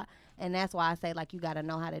 And that's why I say like you got to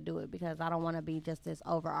know how to do it because I don't want to be just this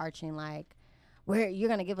overarching like where you're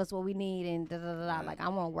gonna give us what we need and da da da da. Like I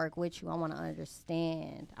want to work with you. I want to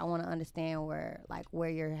understand. I want to understand where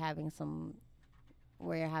you're having some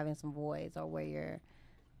voids or where you're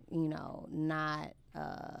not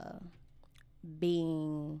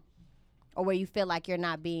being or where you feel like you're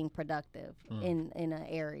not being productive in an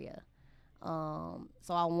area. So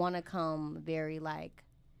I want to come very like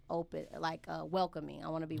open, like welcoming. I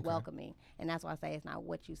want to be welcoming, and that's why I say it's not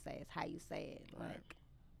what you say, it's how you say it. Right. Like,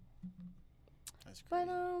 that's crazy.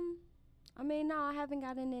 but I mean, no, I haven't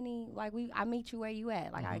gotten any. Like I meet you where you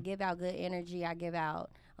at. Like I give out good energy. I give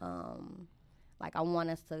out. Like I want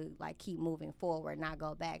us to like keep moving forward, not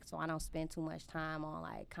go back. So I don't spend too much time on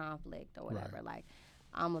like conflict or whatever. Right. Like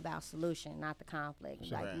I'm about solution, not the conflict.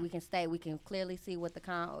 Sure. Like Right. we can clearly see what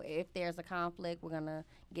if there's a conflict, we're gonna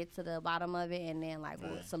get to the bottom of it, and then like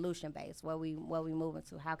Right. solution based. What we moving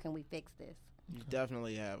to? How can we fix this? You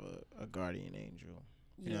definitely have a guardian angel.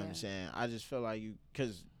 You know what Yeah. I'm saying? I just feel like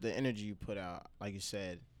because the energy you put out, like you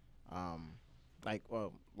said, like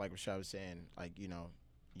Rashad was saying, like,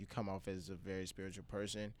 you come off as a very spiritual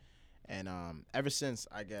person. And ever since,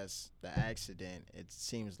 I guess, the accident, it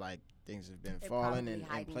seems like things have been falling in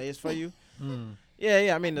place for you.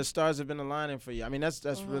 Yeah. I mean, the stars have been aligning for you. I mean, that's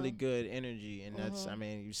really good energy. And that's, I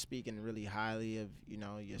mean, you're speaking really highly of,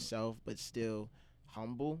 yourself, but still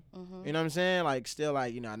humble. You know what I'm saying? Like, still,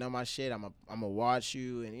 like, I know my shit. I'm going to watch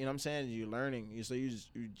you. And, you know what I'm saying? You're learning. So you're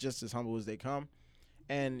just as humble as they come.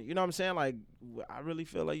 And, you know what I'm saying? Like, I really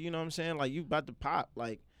feel like, you know what I'm saying? Like, you about to pop.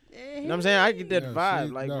 Like, you know what I'm saying? I get that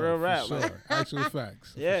vibe, like real rap. Sure. Like, actual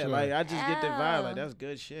facts. yeah, sure. like I just get that vibe. Like that's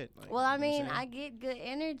good shit. Like, Well, I you know what mean, I'm saying? I get good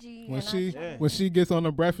energy. When when she gets on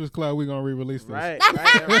the Breakfast Club, we're gonna re-release this. Right.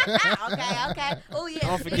 Okay. Oh yeah.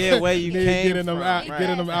 Don't forget where you came getting them from. out, Right.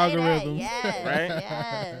 getting them algorithms. Yes. Right?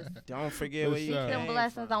 Yes. Don't forget For where you sure. came Them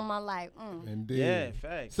blessings from. on my life. Indeed. Yeah,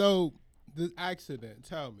 facts. So the accident.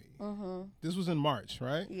 Tell me. This was in March,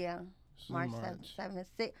 right? Yeah. This was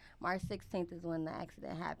in March 16th is when the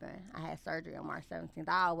accident happened. I had surgery on March 17th.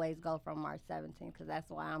 I always go from March 17th because that's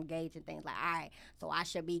why I'm gauging things like, all right, so I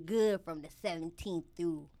should be good from the 17th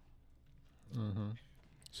through.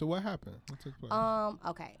 So what happened? What took place?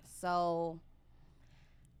 Okay, so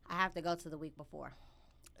I have to go to the week before.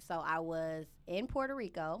 So I was in Puerto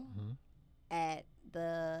Rico at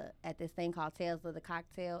this thing called Tales of the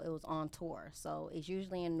Cocktail. It was on tour. So it's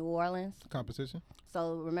usually in New Orleans. Competition?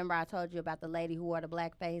 So remember I told you about the lady who wore the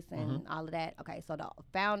blackface and all of that? Okay, so the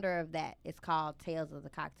founder of that is called Tales of the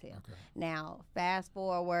Cocktail. Okay. Now, fast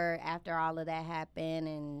forward after all of that happened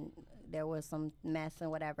and there was some mess and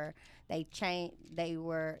whatever,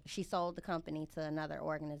 she sold the company to another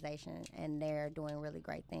organization and they're doing really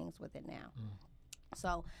great things with it now.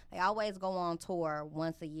 So they always go on tour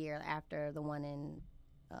once a year after the one in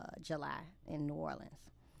July in New Orleans.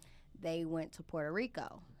 They went to Puerto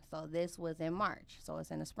Rico. So this was in March. So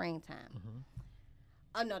it's in the springtime.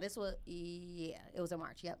 Oh, no, it was in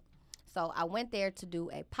March, yep. So I went there to do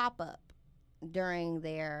a pop-up during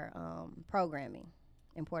their programming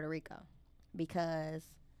in Puerto Rico because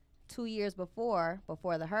 2 years before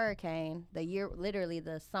the hurricane,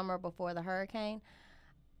 the summer before the hurricane,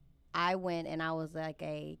 I went and I was like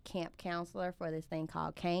a camp counselor for this thing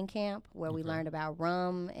called Cane Camp where we learned about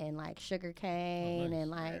rum and like sugar cane and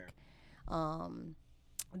like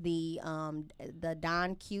the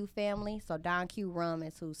Don Q family. So Don Q Rum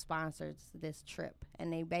is who sponsors this trip.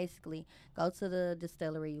 And they basically go to the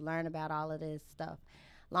distillery, you learn about all of this stuff.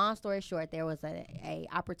 Long story short, there was a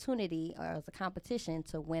opportunity or it was a competition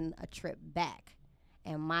to win a trip back.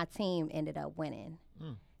 And my team ended up winning.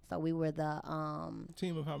 So we were the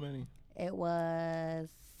team of how many? It was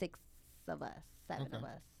 6 of us, 7 of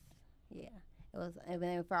us. Yeah, it was. And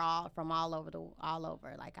then from all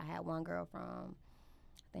over. Like I had one girl from,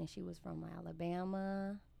 I think she was from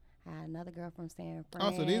Alabama. I had another girl from San Fran.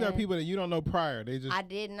 Oh, so these are people that you don't know prior. They just I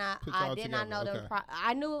did not together. know them. Okay.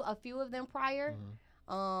 I knew a few of them prior,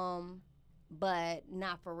 Mhm. but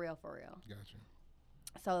not for real. Gotcha.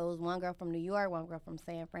 So it was one girl from New York, one girl from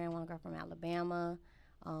San Fran, one girl from Alabama,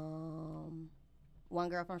 one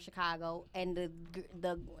girl from Chicago, and the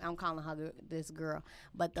I'm calling her this girl,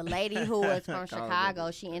 but the lady who was from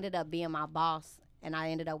Chicago, she ended up being my boss, and I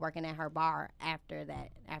ended up working at her bar after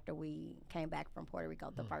that. After we came back from Puerto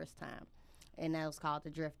Rico the first time, and that was called the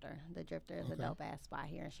Drifter. The Drifter is a dope ass spot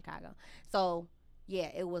here in Chicago. So.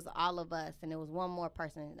 Yeah, it was all of us, and it was one more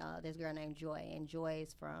person, this girl named Joy, and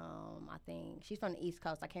Joy's from, I think, she's from the East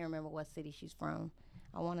Coast. I can't remember what city she's from.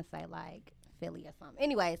 I want to say, like, Philly or something.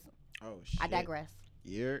 Anyways, I digress.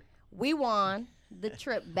 We won the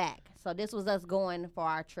trip back. So this was us going for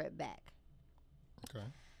our trip back. Okay.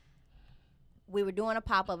 We were doing a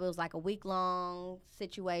pop-up. It was like a week-long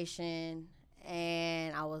situation,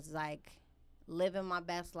 and I was, like, living my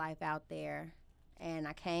best life out there. And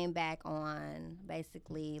I came back on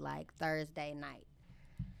basically like Thursday night.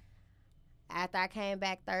 After I came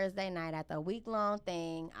back Thursday night, after a week-long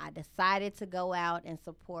thing, I decided to go out and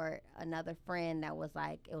support another friend that was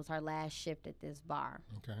like, it was her last shift at this bar.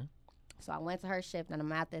 Okay. So I went to her shift, and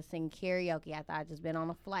I'm out there singing karaoke after I just been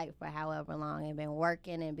on a flight for however long and been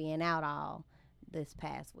working and being out all this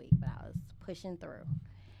past week. But I was pushing through.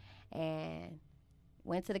 And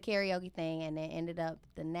went to the karaoke thing, and then ended up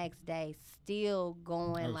the next day still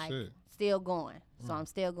going, still going. So I'm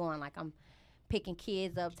still going. Like, I'm picking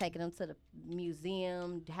kids up, taking them to the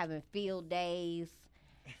museum, having field days,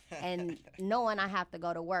 and knowing I have to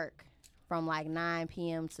go to work from like 9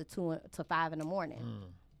 p.m. to 5 in the morning.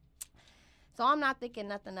 So I'm not thinking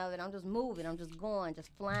nothing of it. I'm just moving. I'm just going, just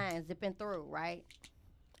flying, zipping through, right?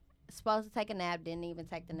 Supposed to take a nap, didn't even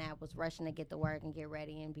take the nap, was rushing to get to work and get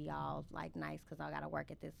ready and be all like nice because I got to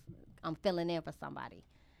work at this. I'm filling in for somebody.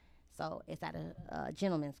 So it's at a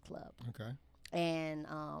gentleman's club. Okay. And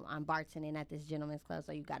I'm bartending at this gentleman's club,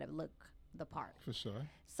 so you got to look the part. For sure.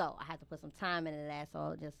 So I had to put some time into that,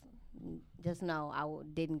 so just know I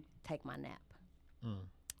didn't take my nap.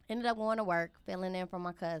 Ended up going to work, filling in for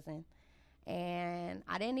my cousin. And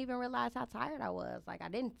I didn't even realize how tired I was. Like, I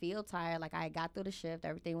didn't feel tired. Like, I got through the shift.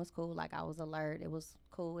 Everything was cool. Like, I was alert. It was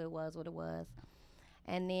cool. It was what it was.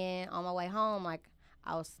 And then on my way home, like,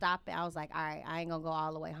 I was stopping. I was like, all right, I ain't going to go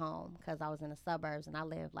all the way home because I was in the suburbs, and I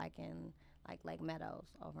lived, like, in, like, Lake Meadows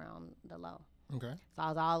over on the low. Okay. So I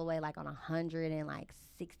was all the way, like, on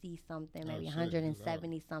 160-something, maybe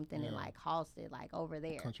 170-something, and, like, Halsted, like, over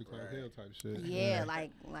there. Country Club Hill type shit. Yeah,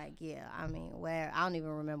 yeah. I mean, where, I don't even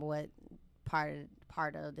remember what part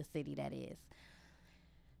of the city that is.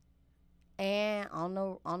 And on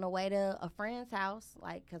the way to a friend's house,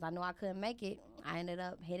 like, because I knew I couldn't make it, I ended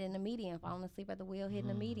up hitting the median, falling asleep at the wheel, hitting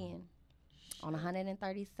the median on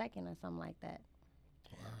 132nd or something like that.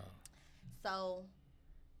 Wow. So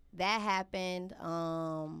that happened.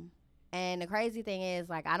 And the crazy thing is,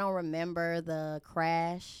 like, I don't remember the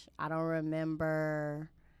crash. I don't remember,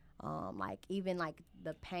 like, even, like,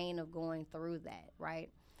 the pain of going through that, right?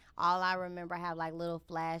 All I remember, I have, like, little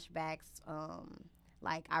flashbacks.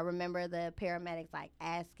 Like, I remember the paramedics, like,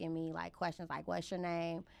 asking me, like, questions like, what's your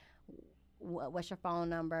name? What's your phone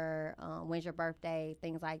number? When's your birthday?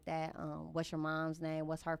 Things like that. What's your mom's name?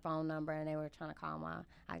 What's her phone number? And they were trying to call my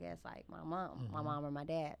mom, my mom or my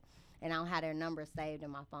dad. And I don't have their number saved in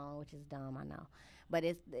my phone, which is dumb, I know. But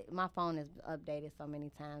my phone is updated so many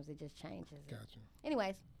times, it just changes. Gotcha.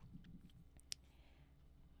 Anyways,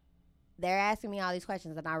 they're asking me all these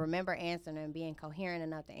questions, and I remember answering them, being coherent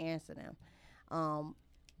enough to answer them. I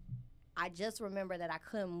just remember that I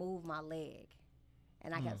couldn't move my leg.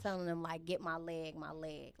 And I kept telling them, like, get my leg.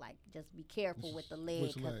 Like, just be careful with the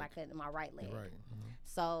leg because I couldn't, my right leg. Right.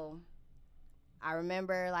 So I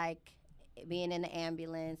remember, like, being in the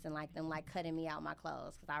ambulance and, like, them, like, cutting me out my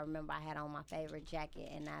clothes because I remember I had on my favorite jacket,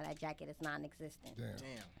 and now that jacket is non-existent.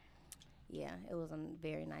 Damn. Yeah, it was a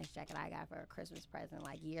very nice jacket I got for a Christmas present,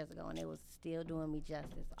 like, years ago, and it was still doing me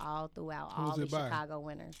justice all throughout all the Chicago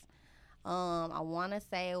winters. I want to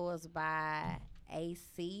say it was by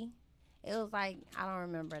AC. It was like, I don't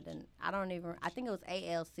remember. I think it was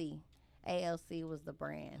ALC. ALC was the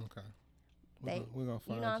brand. Okay. We're going to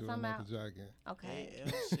find you the jacket. Okay.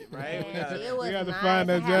 Right? We got to find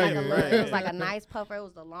that jacket. Like it was like a nice puffer. It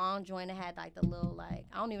was the long joint. It had like the little, like,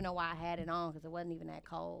 I don't even know why I had it on because it wasn't even that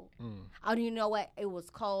cold. I don't even know what, it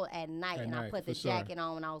was cold at night. I put the jacket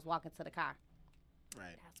on when I was walking to the car.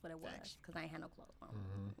 Right. That's what it was because I ain't had no clothes on.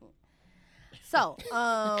 So,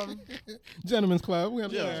 Gentlemen's Club.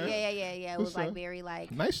 Yeah. It was like very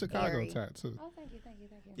like nice Chicago airy. tattoo. Oh, thank you.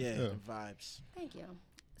 Yeah, vibes. Thank you.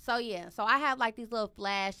 So yeah, so I have like these little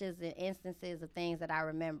flashes and instances of things that I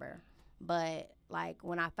remember, but like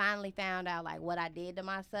when I finally found out like what I did to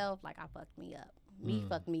myself, like I fucked me up. Me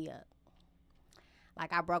fucked me up.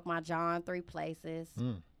 Like I broke my jaw in 3 places.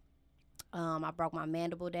 I broke my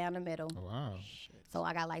mandible down the middle. Oh, wow. So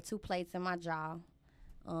I got like 2 plates in my jaw.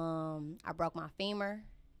 I broke my femur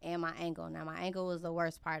and my ankle. Now my ankle was the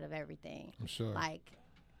worst part of everything. I'm sure. Like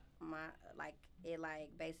it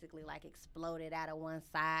basically like exploded out of one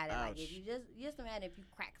side, and like if you just imagine if you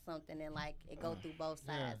crack something and like it go through both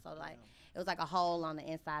sides. So like it was like a hole on the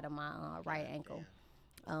inside of my right ankle.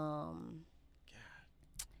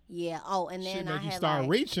 Yeah. Oh, and then I had start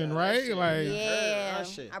reaching, right? Shit. Like yeah,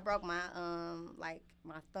 I broke my like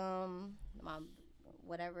my thumb, my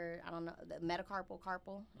whatever, I don't know, the metacarpal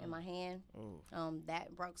carpal in my hand.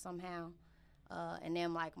 That broke somehow. And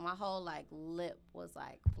then like my whole like lip was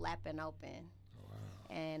like flapping open. Wow.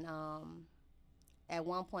 And at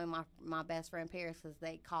one point my best friend Paris, cause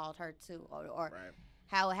they called her too, or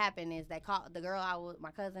how it happened is they called the girl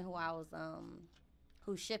my cousin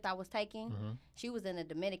whose shift I was taking. She was in the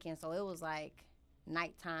Dominican, so it was like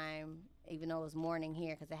nighttime, even though it was morning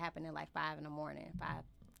here, cause it happened at like 5 in the morning,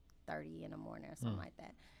 5:30 in the morning or something like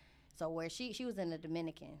that. So where she was in the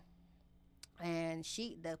Dominican. And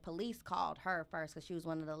the police called her first because she was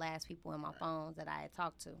one of the last people in my phones that I had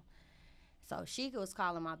talked to. So she was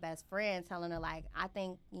calling my best friend, telling her, like, I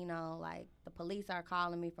think, like, the police are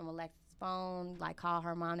calling me from Alexis' phone. Like, call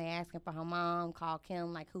her mom. They asking for her mom. Call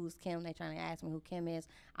Kim. Like, who's Kim? They trying to ask me who Kim is.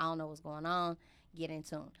 I don't know what's going on. Get in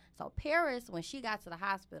tune. So Paris, when she got to the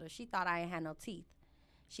hospital, she thought I ain't had no teeth.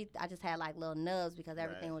 I just had like little nubs because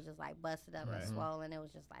everything was just like busted up and swollen. It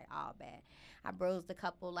was just like all bad. I bruised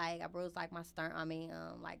like my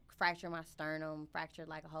sternum. Like fractured my sternum, fractured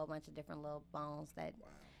like a whole bunch of different little bones that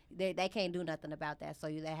they can't do nothing about that. So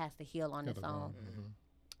that has to heal on its own.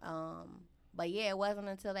 But yeah, it wasn't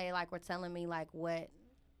until they like were telling me like what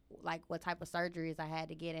type of surgeries I had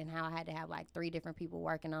to get and how I had to have like 3 different people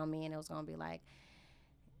working on me, and it was gonna be like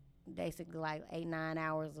basically like 8-9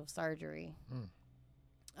 hours of surgery.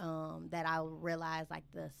 That I realized like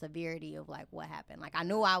the severity of like what happened. Like I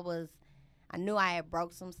knew I had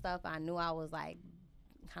broke some stuff. I knew I was like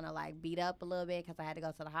kind of like beat up a little bit because I had to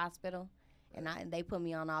go to the hospital, and they put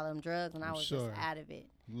me on all them drugs, and I was just out of it.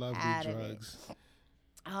 Lovely drugs.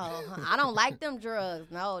 Oh, I don't like them drugs.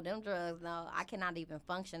 No, them drugs. No, I cannot even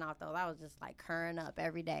function off those. I was just like curring up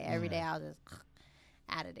every day. Every day I was just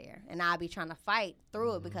out of there, and I'd be trying to fight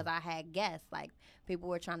through it because I had guests, like people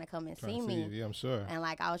were trying to come and see me. Yeah, I'm sure. And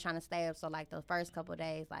like I was trying to stay up, so like the first couple of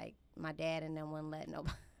days, like my dad and them wouldn't let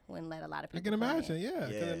a lot of people. I can imagine,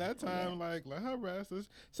 because in that time, like let her rest.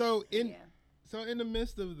 So in the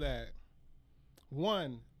midst of that,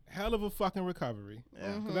 one hell of a fucking recovery.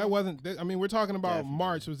 Because that wasn't. I mean, we're talking about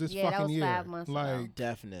March was this fucking that was year. 5 months ago.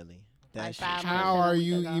 Definitely. Like 5 months how are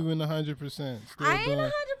you ago. even 100%? I ain't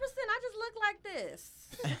 100%. I just look like this.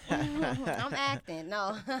 I'm acting.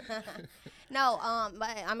 No. No,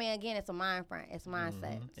 but I mean, again, it's a mind frame. It's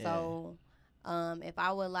mindset. So, if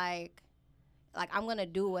I would like I'm going to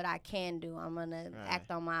do what I can do. I'm going to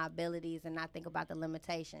act on my abilities and not think about the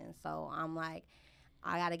limitations. So, I'm like,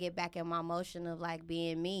 I got to get back in my motion of like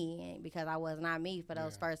being me, because I was not me for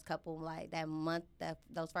those first couple, like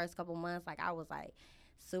those first couple months. Like I was like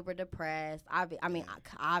super depressed.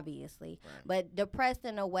 Obviously, but depressed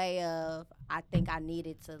in a way of I think I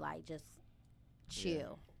needed to like just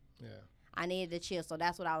chill. Yeah. I needed to chill, so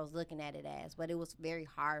that's what I was looking at it as. But it was very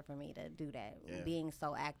hard for me to do that, being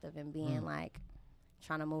so active and being like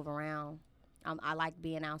trying to move around. I like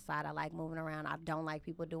being outside. I like moving around. I don't like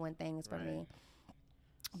people doing things for me.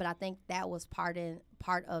 But I think that was part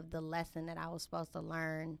of the lesson that I was supposed to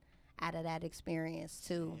learn out of that experience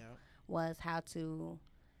too, was how to,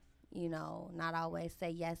 not always say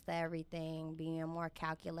yes to everything, being more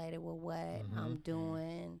calculated with what I'm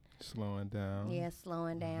doing. Slowing down. Yeah,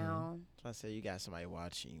 slowing down. I say you got somebody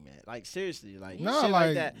watching you, man. Like seriously, like no, shit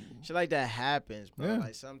like that. Shit like that happens, bro. Yeah.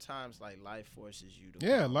 Like sometimes, like life forces you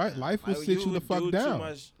to. Life will sit you the fuck down. Too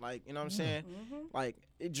much, like you know what I'm saying. Like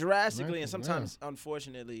drastically, and sometimes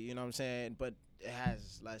unfortunately, you know what I'm saying. But it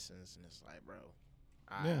has lessons, and it's like, bro,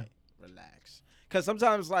 relax. Because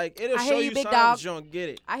sometimes, like, it'll show you signs you don't get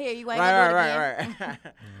it. I hear you. Ain't right.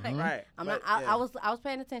 Right. I'm not. I was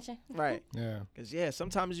paying attention. Right. Yeah. Because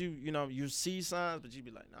sometimes you see signs, but you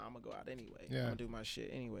be like, nah, I'm gonna go out anyway. I'm gonna do my shit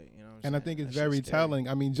anyway. You know. And I think it's very telling.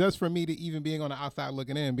 I mean, just for me to even being on the outside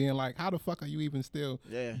looking in, being like, how the fuck are you even still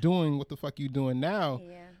doing what the fuck you doing now?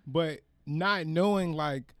 Yeah. But not knowing,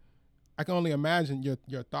 like, I can only imagine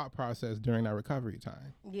your thought process during that recovery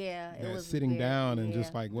time. Yeah, it was sitting down and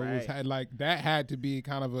just yeah. like what was Right. like that had to be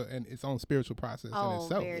kind of its own spiritual process in Oh,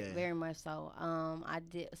 itself. very, Yeah. very much so. I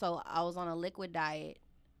did. So I was on a liquid diet,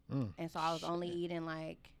 Mm. and so I was only Shit. eating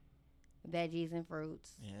like veggies and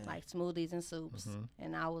fruits, Yeah. like smoothies and soups, Mhm.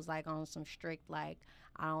 and I was like on some strict like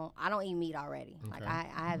I don't eat meat already. Like Okay.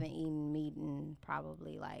 I haven't eaten meat in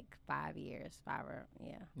probably like 5 years,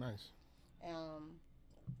 yeah. Nice.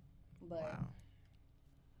 But Wow.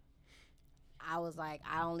 I was like,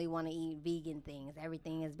 I only want to eat vegan things.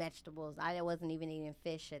 Everything is vegetables. I wasn't even eating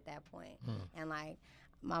fish at that point. And like,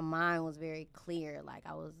 my mind was very clear. Like,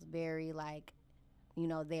 I was very like,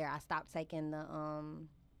 there. I stopped taking the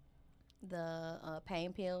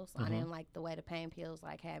pain pills. I didn't like the way the pain pills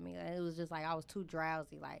like had me. It was just like I was too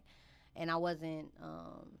drowsy. Like, and I wasn't.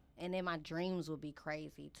 And then my dreams would be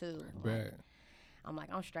crazy too. Bad. I'm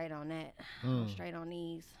like, I'm straight on that. I'm straight on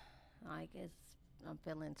these. Like, I'm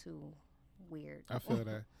feeling too weird. I feel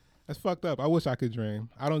that. That's fucked up. I wish I could dream.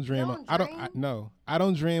 I don't dream. don't I don't. dream? No, I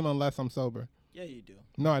don't dream unless I'm sober. Yeah, you do.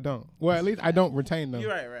 No, I don't. Well, at least I don't retain them. You're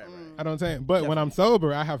right. I don't retain. But when I'm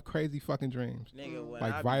sober, I have crazy fucking dreams. Nigga, when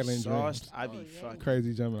Like I violent be sauced, dreams. I be Oh, yeah. fucking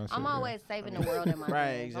Crazy Gemini shit. I'm yeah. always saving the world in my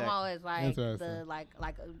Right, dreams. exactly. I'm always like Interesting. the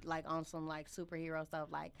like on some like superhero stuff,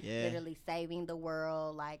 like Yeah. literally saving the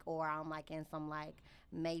world, like, or I'm like in some like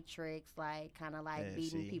Matrix, like kind of like Yeah,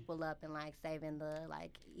 beating see. people up and like saving the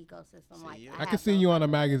like ecosystem. See, like you- I can have see those you on a type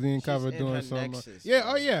of- magazine She's cover in doing her something. nexus, Yeah.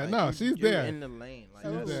 bro. Oh yeah. Like, No, you- she's you're there. in the lane. Like,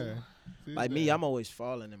 So- She's that's- there. She's like me, there. I'm always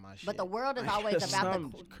falling in my shit. But the world is Like, always about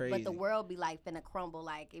something crazy. but the world be like finna crumble,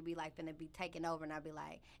 like it be like finna be taken over, and I be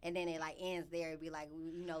like, and then it like ends there. It be like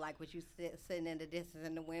like what you sitting in the distance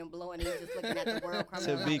and the wind blowing, and you just looking at the world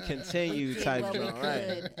crumble. To be like, continued we did type what we joint,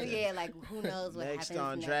 right? could. Yeah, like who knows what Next happens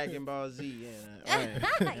on next. Dragon Ball Z, yeah.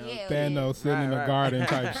 Right. Yeah, Thanos sitting in the Right. garden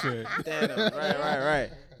type shit. Thanos,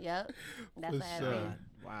 right. Yep, that's For how sure. it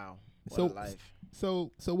is. Wow. What So- a life.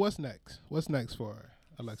 So what's next? What's next for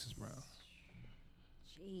Alexis Brown?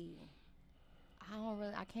 Gee,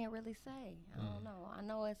 I can't really say. I don't know. I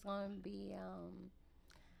know it's gonna be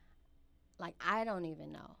like I don't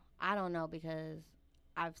even know. I don't know because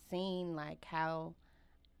I've seen like how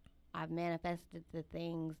I've manifested the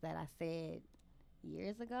things that I said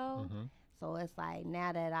years ago. Mhm. So it's like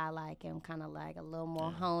now that I like am kind of like a little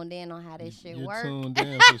more honed in on how this shit You're works. tuned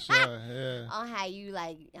in for sure. Yeah. On how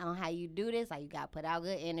you do this, like you gotta put out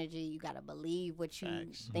good energy. You gotta believe what you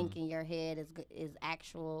Facts. think in your head is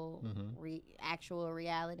actual actual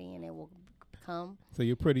reality, and it will come. So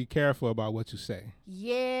you're pretty careful about what you say.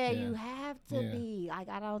 Yeah, Yeah. you have to Yeah. be. Like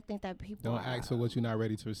I don't think that people Don't ask for what you're not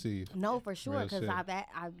ready to receive. No, for sure, Real because shit. I've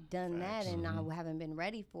done Facts. that, and I haven't been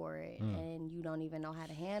ready for it, Mm. and you don't even know how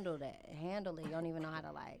to handle it. You don't even know how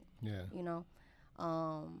to like. Yeah.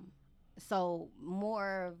 So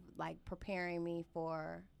more of like preparing me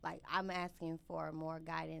for like I'm asking for more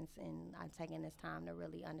guidance, and I'm taking this time to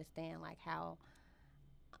really understand like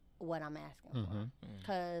what I'm asking for,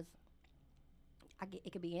 because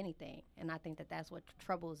it could be anything, and I think that's what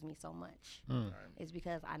troubles me so much. Is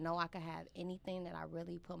because I know I could have anything that I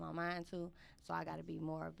really put my mind to, so I got to be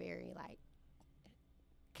more very like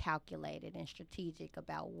calculated and strategic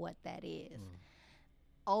about what that is.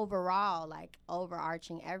 Overall, like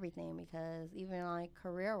overarching everything, because even like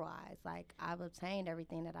career wise, like I've obtained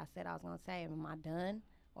everything that I said I was gonna say. Am I done,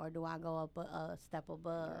 or do I go up a step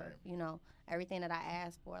above? Right. Everything that I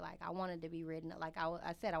asked for. Like I wanted to be written up. Like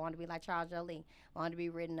I said, I wanted to be like Charles Jolie. I wanted to be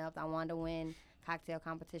written up. I wanted to win cocktail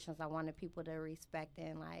competitions. I wanted people to respect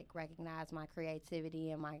and like recognize my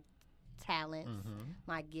creativity and my talents,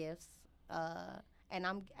 my gifts. And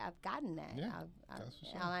I've gotten that. Yeah, I've, that's for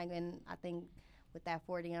sure. and I think with that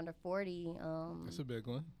 40 under 40, That's a big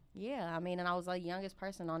one. yeah, I mean, and I was the youngest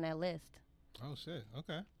person on that list. Oh shit.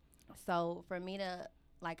 Okay. So for me to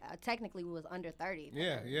like, technically was under 30.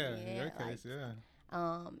 Yeah. In your like, case, yeah.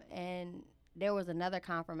 And there was another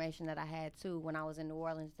confirmation that I had too when I was in New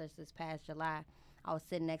Orleans this past July. I was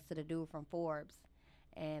sitting next to the dude from Forbes,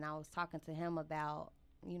 and I was talking to him about,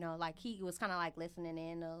 like he was kind of like listening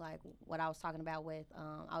in to like what I was talking about with,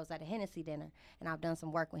 I was at a Hennessy dinner, and I've done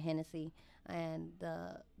some work with Hennessy, and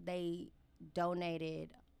they donated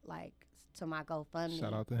like to my GoFundMe.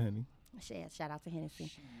 Shout out to Henny. Shout out to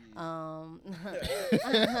Hennessy.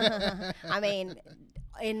 I mean,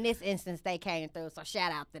 in this instance, they came through, so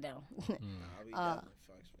shout out to them. I'll be definitely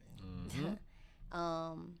fucks me.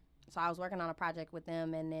 So I was working on a project with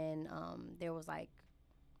them, and then there was like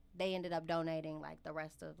they ended up donating like the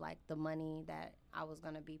rest of like the money that I was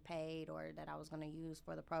gonna be paid or that I was gonna use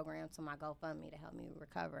for the program to my GoFundMe to help me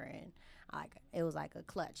recover, and like it was like a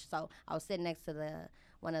clutch. So I was sitting next to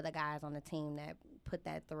one of the guys on the team that put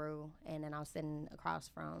that through, and then I was sitting across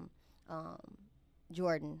from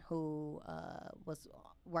Jordan, who was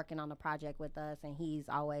working on the project with us, and he's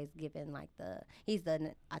always given like he's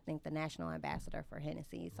I think the national ambassador for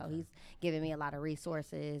Hennessy, so he's giving me a lot of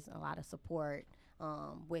resources, a lot of support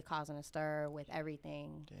with Causing a Stir, with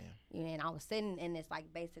everything. Damn. And I was sitting in this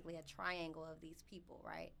like basically a triangle of these people,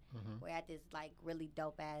 right? We're at this like really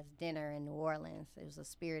dope ass dinner in New Orleans. It was a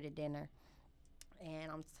spirited dinner,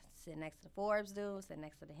 and I'm sitting next to the Forbes dude, sitting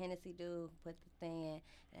next to the Hennessy dude, put the thing in,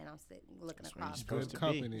 and I'm sitting looking across Good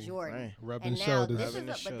company. Jordan. Right. Rubbing And now shoulders.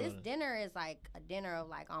 but this dinner is like a dinner of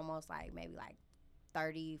like almost like maybe like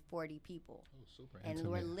 30, 40 people. Oh, super And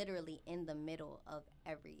intimate. we're literally in the middle of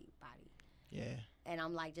everybody. Yeah. And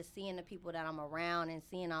I'm like just seeing the people that I'm around and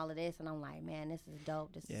seeing all of this, and I'm like, man, this is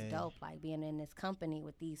dope. This is dope. Like being in this company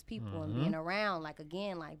with these people and being around, like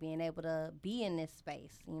again, like being able to be in this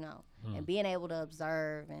space, you know, and being able to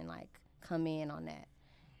observe and like come in on that.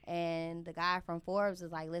 And the guy from Forbes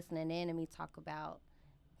is like listening in to me talk about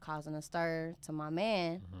Causing a Stir to my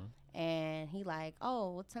man, and he like,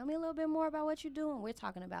 oh, well, tell me a little bit more about what you're doing. We're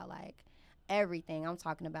talking about like everything. I'm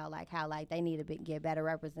talking about like how like they need to get better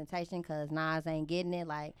representation because Nas ain't getting it.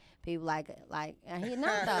 Like people like and he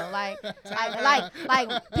not though.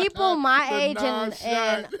 Like people my age and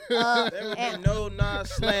There would be no Nas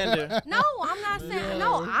slander. no, I'm not saying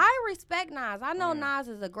no. I respect Nas. I know Nas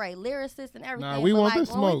is a great lyricist and everything. Nah, we but want like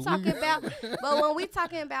the when smoke. but when we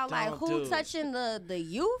talking about like Don't who do it. touching the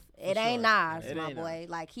youth, it For ain't sure. Nas, It my ain't boy.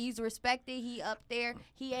 Like he's respected. He up there.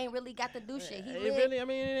 He ain't really got to do shit. He It lit. really, I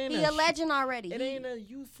mean, it ain't He a legend already. It He- ain't a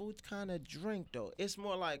youthful kind of drink though. It's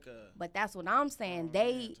more like a. But that's what I'm saying.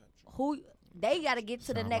 They got to get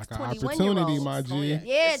to the Sound next like an 21 opportunity, year olds. my G.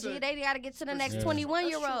 Yeah, It's G, they got to get to the next Yeah. 21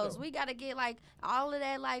 year That's true, olds. though. We got to get like all of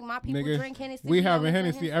that. Like my people Nigga, drink Hennessy. we know having drink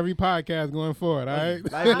Hennessy every podcast going forward, all right?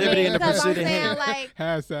 Life, I liberty, mean, and the because I'm pursuit of saying Henny. like,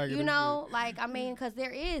 Hashtag you know, like I mean, because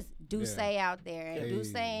there is Duce out there and Hey.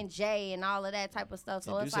 Duce and Jay and all of that type of stuff.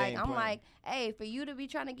 So Yeah, it's Duce like ain't I'm playing. like, hey, for you to be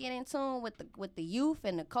trying to get in tune with the youth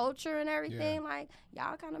and the culture and everything, like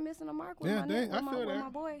y'all kind of missing the mark with Yeah, my they- nigga, I with, my, feel with that. my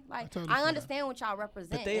boy. Like totally I feel that. understand what y'all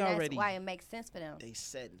represent, they and that's already- why it makes sense for them. They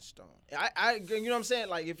set in stone. I, you know what I'm saying?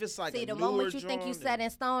 Like if it's like See, a the newer moment you think you joint, set in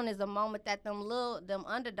stone is the moment that them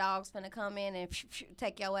underdogs finna come in and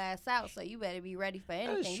take your ass out. So you better be ready for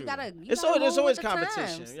anything. You true. gotta. There's move always with the competition.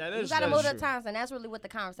 times. Yeah, you that's- gotta that's move the true. times, and that's really what the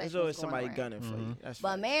conversation. there's always is going somebody around. gunning for you. That's But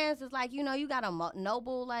facts. man's is like, you know, you got a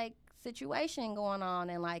noble like situation going on,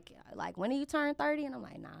 and like when do you turn 30? And I'm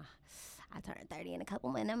like, nah, I turn 30 in a couple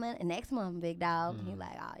months. Next month, big dog. He's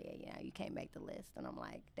like, oh yeah, you can't make the list. And I'm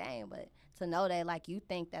like, dang, but to know that like you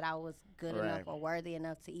think that I was good enough Right. or worthy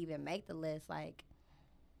enough to even make the list, like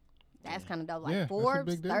that's kind of dope. Yeah, Like that's a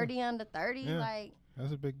Forbes, big deal. 30 under 30, Yeah. like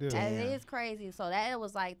That's a big deal. that is crazy. So that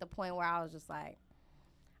was like the point where I was just like,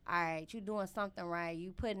 all right, you doing something right.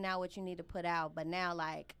 You putting out what you need to put out, but now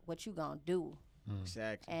like what you gonna do?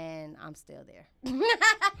 Exactly. And I'm still there.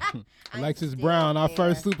 I'm Alexis still Brown, our there.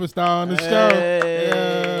 first superstar on the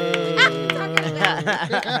show.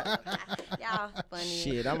 Y'all funny.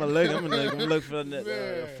 Shit, I'm gonna look for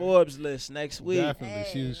the Forbes list next week.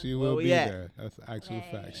 Definitely, she Where will we be at? there. That's actual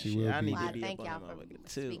Hey. fact. She Shit, will I be need Well, there. I to be thank up y'all on for that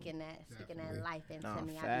motherfucker, too. speaking that life into Nah,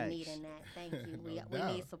 me. I facts. be needing that. Thank you. We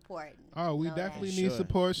doubt. need support. Oh, we Know definitely that. need Sure.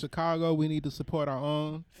 support. Chicago, we need to support our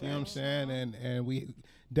own. You know what I'm saying? And we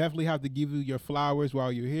definitely have to give you your flowers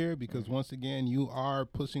while you're here because once again, you are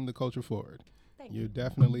pushing the culture forward. Thank You're you.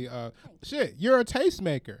 definitely shit. You're a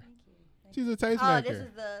tastemaker. She's a Oh, tastemaker. this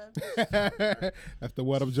is the. That's the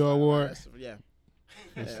What Up Joe Award. Yeah.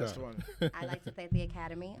 What's that's up? the one. I like to thank the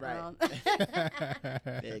Academy. Right. There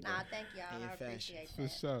you go. Nah, thank y'all. In I fashion. appreciate For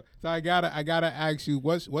that. sure. So I gotta ask you,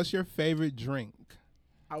 what's your favorite drink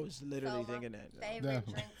I was literally So my thinking that. Favorite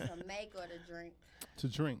Definitely. drink to make or to drink? to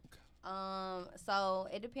drink? So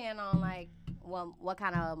it depends on like what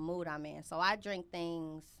kind of mood I'm in. So I drink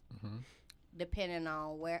things depending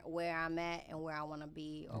on where I'm at and where I want to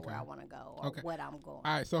be or where I want to go or Okay. what I'm going.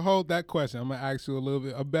 All right, so hold that question. I'm gonna ask you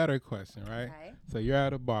a better question, right? Okay. So you're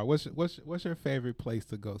at a bar. What's your favorite place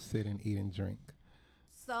to go sit and eat and drink?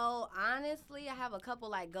 So honestly, I have a couple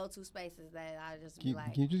like go-to spaces that I just be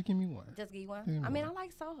like. Can you just give me one? Just give you one. Give me I mean, I one.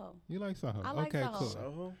 like Soho. You like Soho? I like okay, Soho. cool.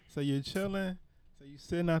 Soho? So you're chilling. So you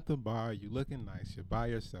sitting at the bar. You looking nice. You're by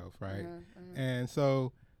yourself, right? And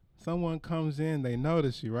so someone comes in. They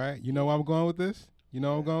notice you, right? You know where I'm going with this? You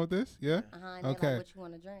know where I'm going with this? Yeah. And Okay. Like, what you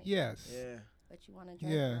want to drink? Yes. Yeah. What you want to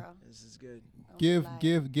drink, Yeah. girl? This is good. Don't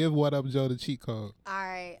be Give What Up Joe the cheat code. All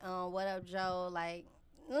right. What up, Joe? Like,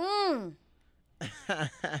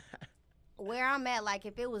 where I'm at, like,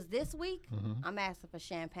 if it was this week, I'm asking for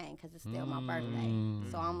champagne because it's still my birthday.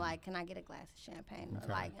 So I'm like, can I get a glass of champagne?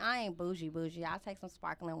 Okay. Like, I ain't bougie. I'll take some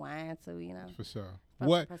sparkling wine too, you know. For sure. Some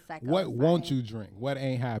What Prosecco What or won't something. you drink? What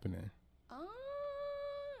ain't happening?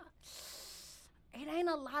 It ain't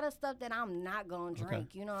a lot of stuff that I'm not gonna drink.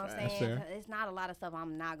 You know what I'm Facts. saying? That's fair. It's not a lot of stuff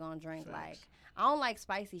I'm not gonna drink. Facts. Like, I don't like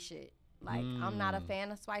spicy shit. Like, I'm not a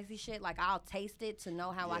fan of spicy shit. Like, I'll taste it to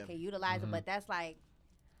know how I Yeah. can utilize it, but that's like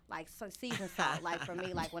seasoned salt. Like, for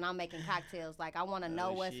me, like when I'm making cocktails, like I want to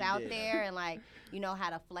know what's she out did. there and like how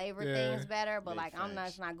to flavor Yeah. things better. But Big like I'm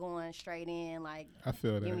facts. not going straight in. Like, I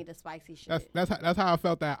feel give me that. the spicy shit. That's how I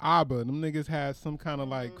felt at ABBA. Them niggas had some kind of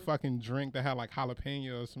like fucking drink that had like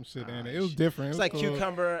jalapeno or some shit in it. It was shit. different. It's It was like cool.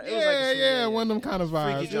 cucumber. Yeah, It was like a yeah, one of them kind of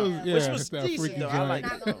vibes. Freaky It was, joint. yeah, Which was that decent, freaky though. I joint. like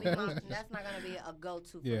That's not gonna be a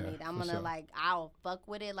go-to for Yeah, me. I'm for gonna sure. like I'll fuck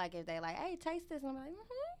with it. Like if they like, hey, taste this, I'm like,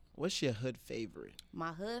 What's your hood favorite?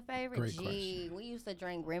 My hood favorite. Great Gee, we used to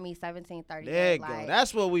drink Remy 1738. There you go. Like,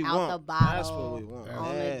 That's what we out want. the bottle, That's what we want.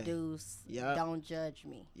 on Yeah. the deuce. Yup. Don't judge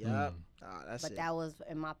me. Yep. That's But it. that was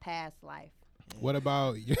in my past life. What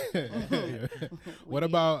about what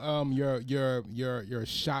about your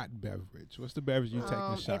shot beverage? What's the beverage you taking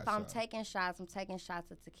shots If I'm of? taking shots, I'm taking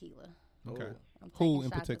shots of tequila. Okay. Ooh. I'm Who taking in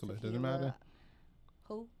shots of particular? Does it tequila. matter?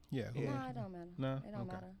 Who? Yeah. Who? No, it don't matter. No? It don't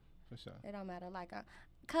Okay. matter. For sure. It don't matter. Like,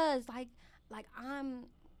 cause like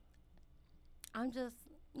I'm just,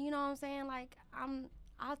 you know what I'm saying? Like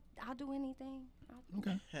I'll do anything.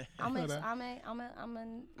 Okay. I'm feel a, that. I'm a, I'm a, I'm a,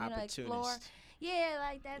 you know, explore. Opportunist. Yeah,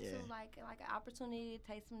 like that Yeah. too. Like an opportunity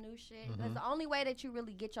to taste some new shit. Mm-hmm. That's the only way that you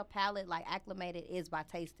really get your palate like acclimated is by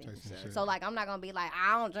tasting. Tasting shit. So like I'm not gonna be like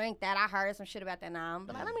I don't drink that. I heard some shit about that. Nah, I'm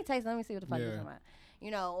like let me taste. Let me see what the fuck Yeah. you're talking about.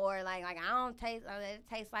 You know, or like I don't taste. It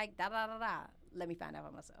tastes like da da da da. Let me find out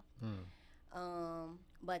for myself.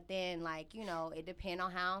 But then, like, you know, it depends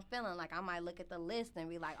on how I'm feeling. Like, I might look at the list and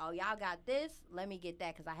be like, oh, y'all got this? Let me get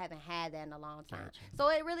that because I haven't had that in a long time. Gotcha. So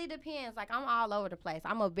it really depends. Like, I'm all over the place.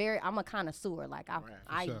 I'm a connoisseur. Like,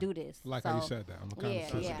 I sure. do this. Like so, how you said that. I'm kind yeah,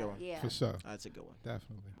 of That's a yeah, good one. yeah. For sure. That's a good one.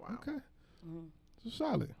 Definitely. Wow. Okay. So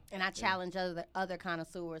solid. And I challenge other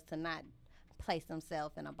connoisseurs to not place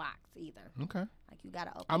themselves in a box either. Okay. Like, you got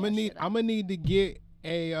to open I'm your gonna shit up. need to get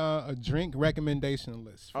a drink recommendation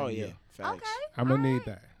list. From Oh you. yeah. Facts. Okay. I'm gonna need alright.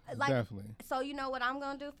 that. Like, Definitely. So you know what I'm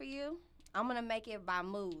gonna do for you? I'm gonna make it by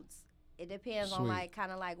moods. It depends on Sweet. like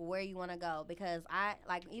kind of like where you want to go because I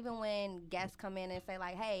like even when guests come in and say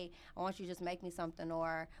like, "Hey, I want you to just make me something,"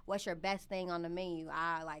 or "What's your best thing on the menu?"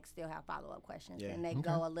 I like still have follow-up questions Yeah. and they Okay.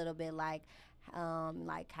 go a little bit like how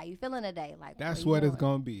you feeling today? Like That's what what you it's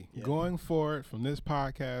doing? gonna be. Yeah. Going forward from this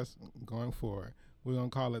podcast, going forward, we're gonna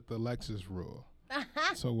call it the Lexus rule.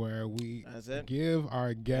 So where we That's it. give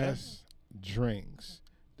our guests drinks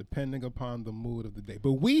depending upon the mood of the day.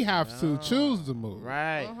 But we have to choose the mood.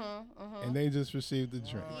 Right. And they just receive the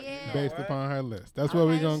drink Yeah. based What? upon her list. That's what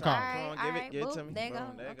we're Okay, gonna call all it. right, Come on, all give it- right, give it boop, to me. There you go.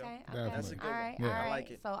 Boom, there you go. Okay, Definitely. That's a good all one. right, Yeah. all I right.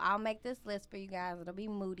 like it. So I'll make this list for you guys. It'll be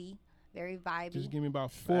moody, very vibey. Just give me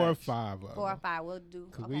about 4 or Facts. 5 of 4 or them. 5 we'll do.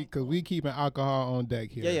 Cause Okay, we cool. keeping alcohol on deck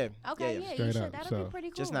here. Yeah, yeah. Okay, yeah, yeah, you Straight should. up, That'll so- be pretty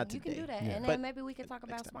cool. Just not You can do today. that, Yeah. and But then maybe we can talk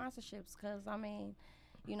about next time. sponsorships. Cause I mean,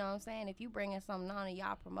 you know what I'm saying? If you bringing something on and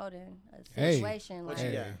y'all promoting a Hey. situation, What like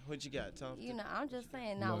you Hey. got? What you got? Tell 'em you to- know, I'm just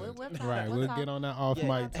saying. No, Look, we'll talk. right, we'll get on that off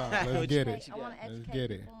Yeah. mic talk. Let's What get you it. I want to Let's educate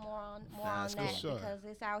get it. people more on That's that cool. Sure. because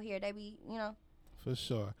it's out here. They be, you know. For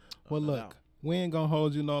sure. Well, no look, doubt. we ain't gonna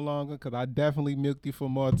hold you no longer because I definitely milked you for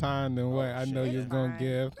more time than what I shit. know It's you're gonna fine.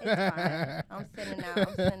 give. It's fine. I'm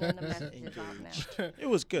sending the messages off now. It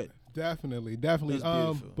was good. Definitely. It was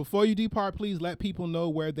beautiful. Before you depart, please let people know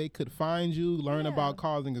where they could find you, learn Yeah. about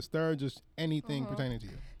causing a stir, just anything pertaining to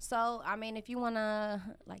you. So, I mean, if you want to,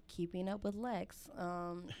 like, keeping up with Lex,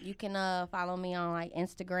 you can follow me on, like,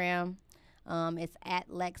 Instagram. It's at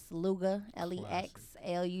Lex Luga,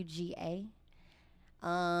 LEXLUGA.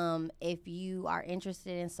 If you are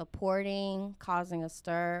interested in supporting, causing a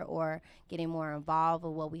stir, or getting more involved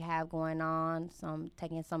with what we have going on,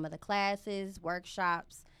 taking some of the classes,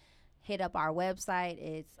 workshops, hit up our website.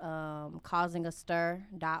 It's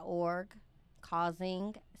causingastir.org.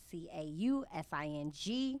 Causing,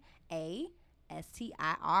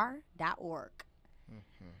 CAUSINGASTIR.org.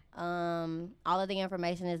 All of the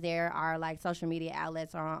information is there. Our like social media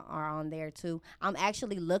outlets are on there too. I'm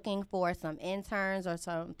actually looking for some interns or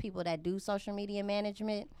some people that do social media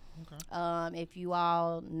management. Okay. If you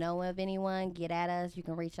all know of anyone, get at us. You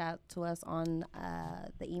can reach out to us on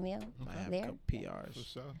the email there. PRs. For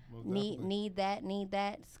sure. Need that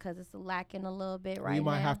because it's lacking a little bit right now. We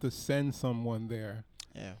might have to send someone there.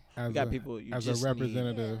 Yeah. As got people you as just a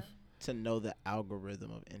representative. Need to know the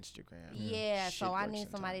algorithm of Instagram. Yeah, so I need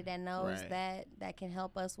sometimes. somebody that knows that can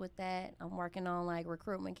help us with that. I'm working on like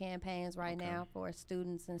recruitment campaigns right now for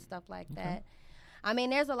students and stuff like that. I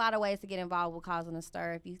mean, there's a lot of ways to get involved with Causing a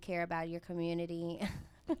Stir if you care about your community.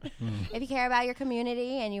 If you care about your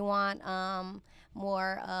community and you want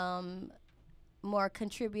more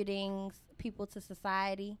contributing people to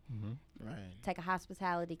society, take a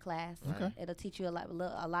hospitality class. It'll teach you a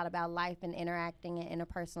lot about life and interacting and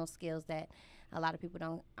interpersonal skills that a lot of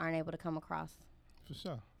people aren't able to come across. For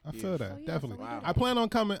sure. I feel that. So, definitely. So I plan on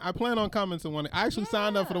coming to one. I actually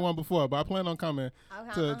signed up for the one before, but I plan on coming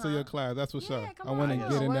to your class. That's what's up. I want to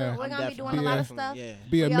get in there. We're going to be doing a lot of stuff.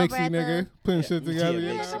 Be a mixy nigga, putting shit together.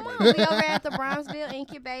 Yeah, come on. We over at the Brownsville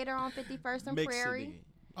Incubator on 51st and Prairie.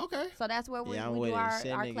 Okay. So that's where we do our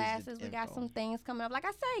classes. We got some things coming up. Like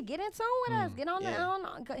I say, get in tune with us. Get on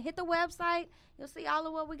hit the website. You'll see all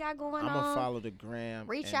of what we got going on. I'm going to follow the gram.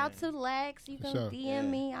 Reach out to Lex. You can DM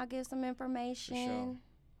me. I'll give some information.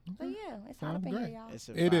 But yeah, it's hot up in here, y'all.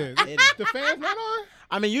 It is. The fans not on?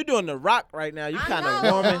 I mean, you doing the rock right now. You kind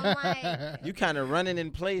of warming. You kind of running in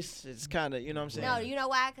place. It's kind of, you know what I'm saying? No, you know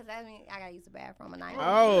why? Because I gotta use the bathroom at night.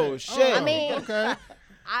 Oh, shit. I mean, okay.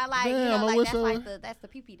 I like, that's the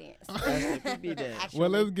pee-pee dance. That's the pee-pee dance. Well,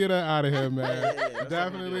 let's get her out of here, man.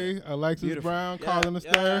 Definitely. Alexis Brown, Causing a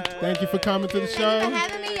Stir. Thank you for coming to the show. Thank you for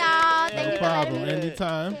having me, y'all. Thank you for having me.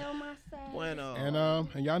 Anytime. Bueno. And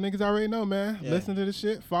y'all niggas already know, man. Listen to the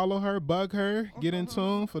shit. Follow her. Bug her. Get in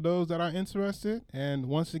tune for those that are interested. And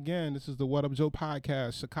once again, this is the What Up Joe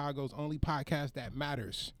podcast, Chicago's only podcast that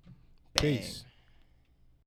matters. Peace.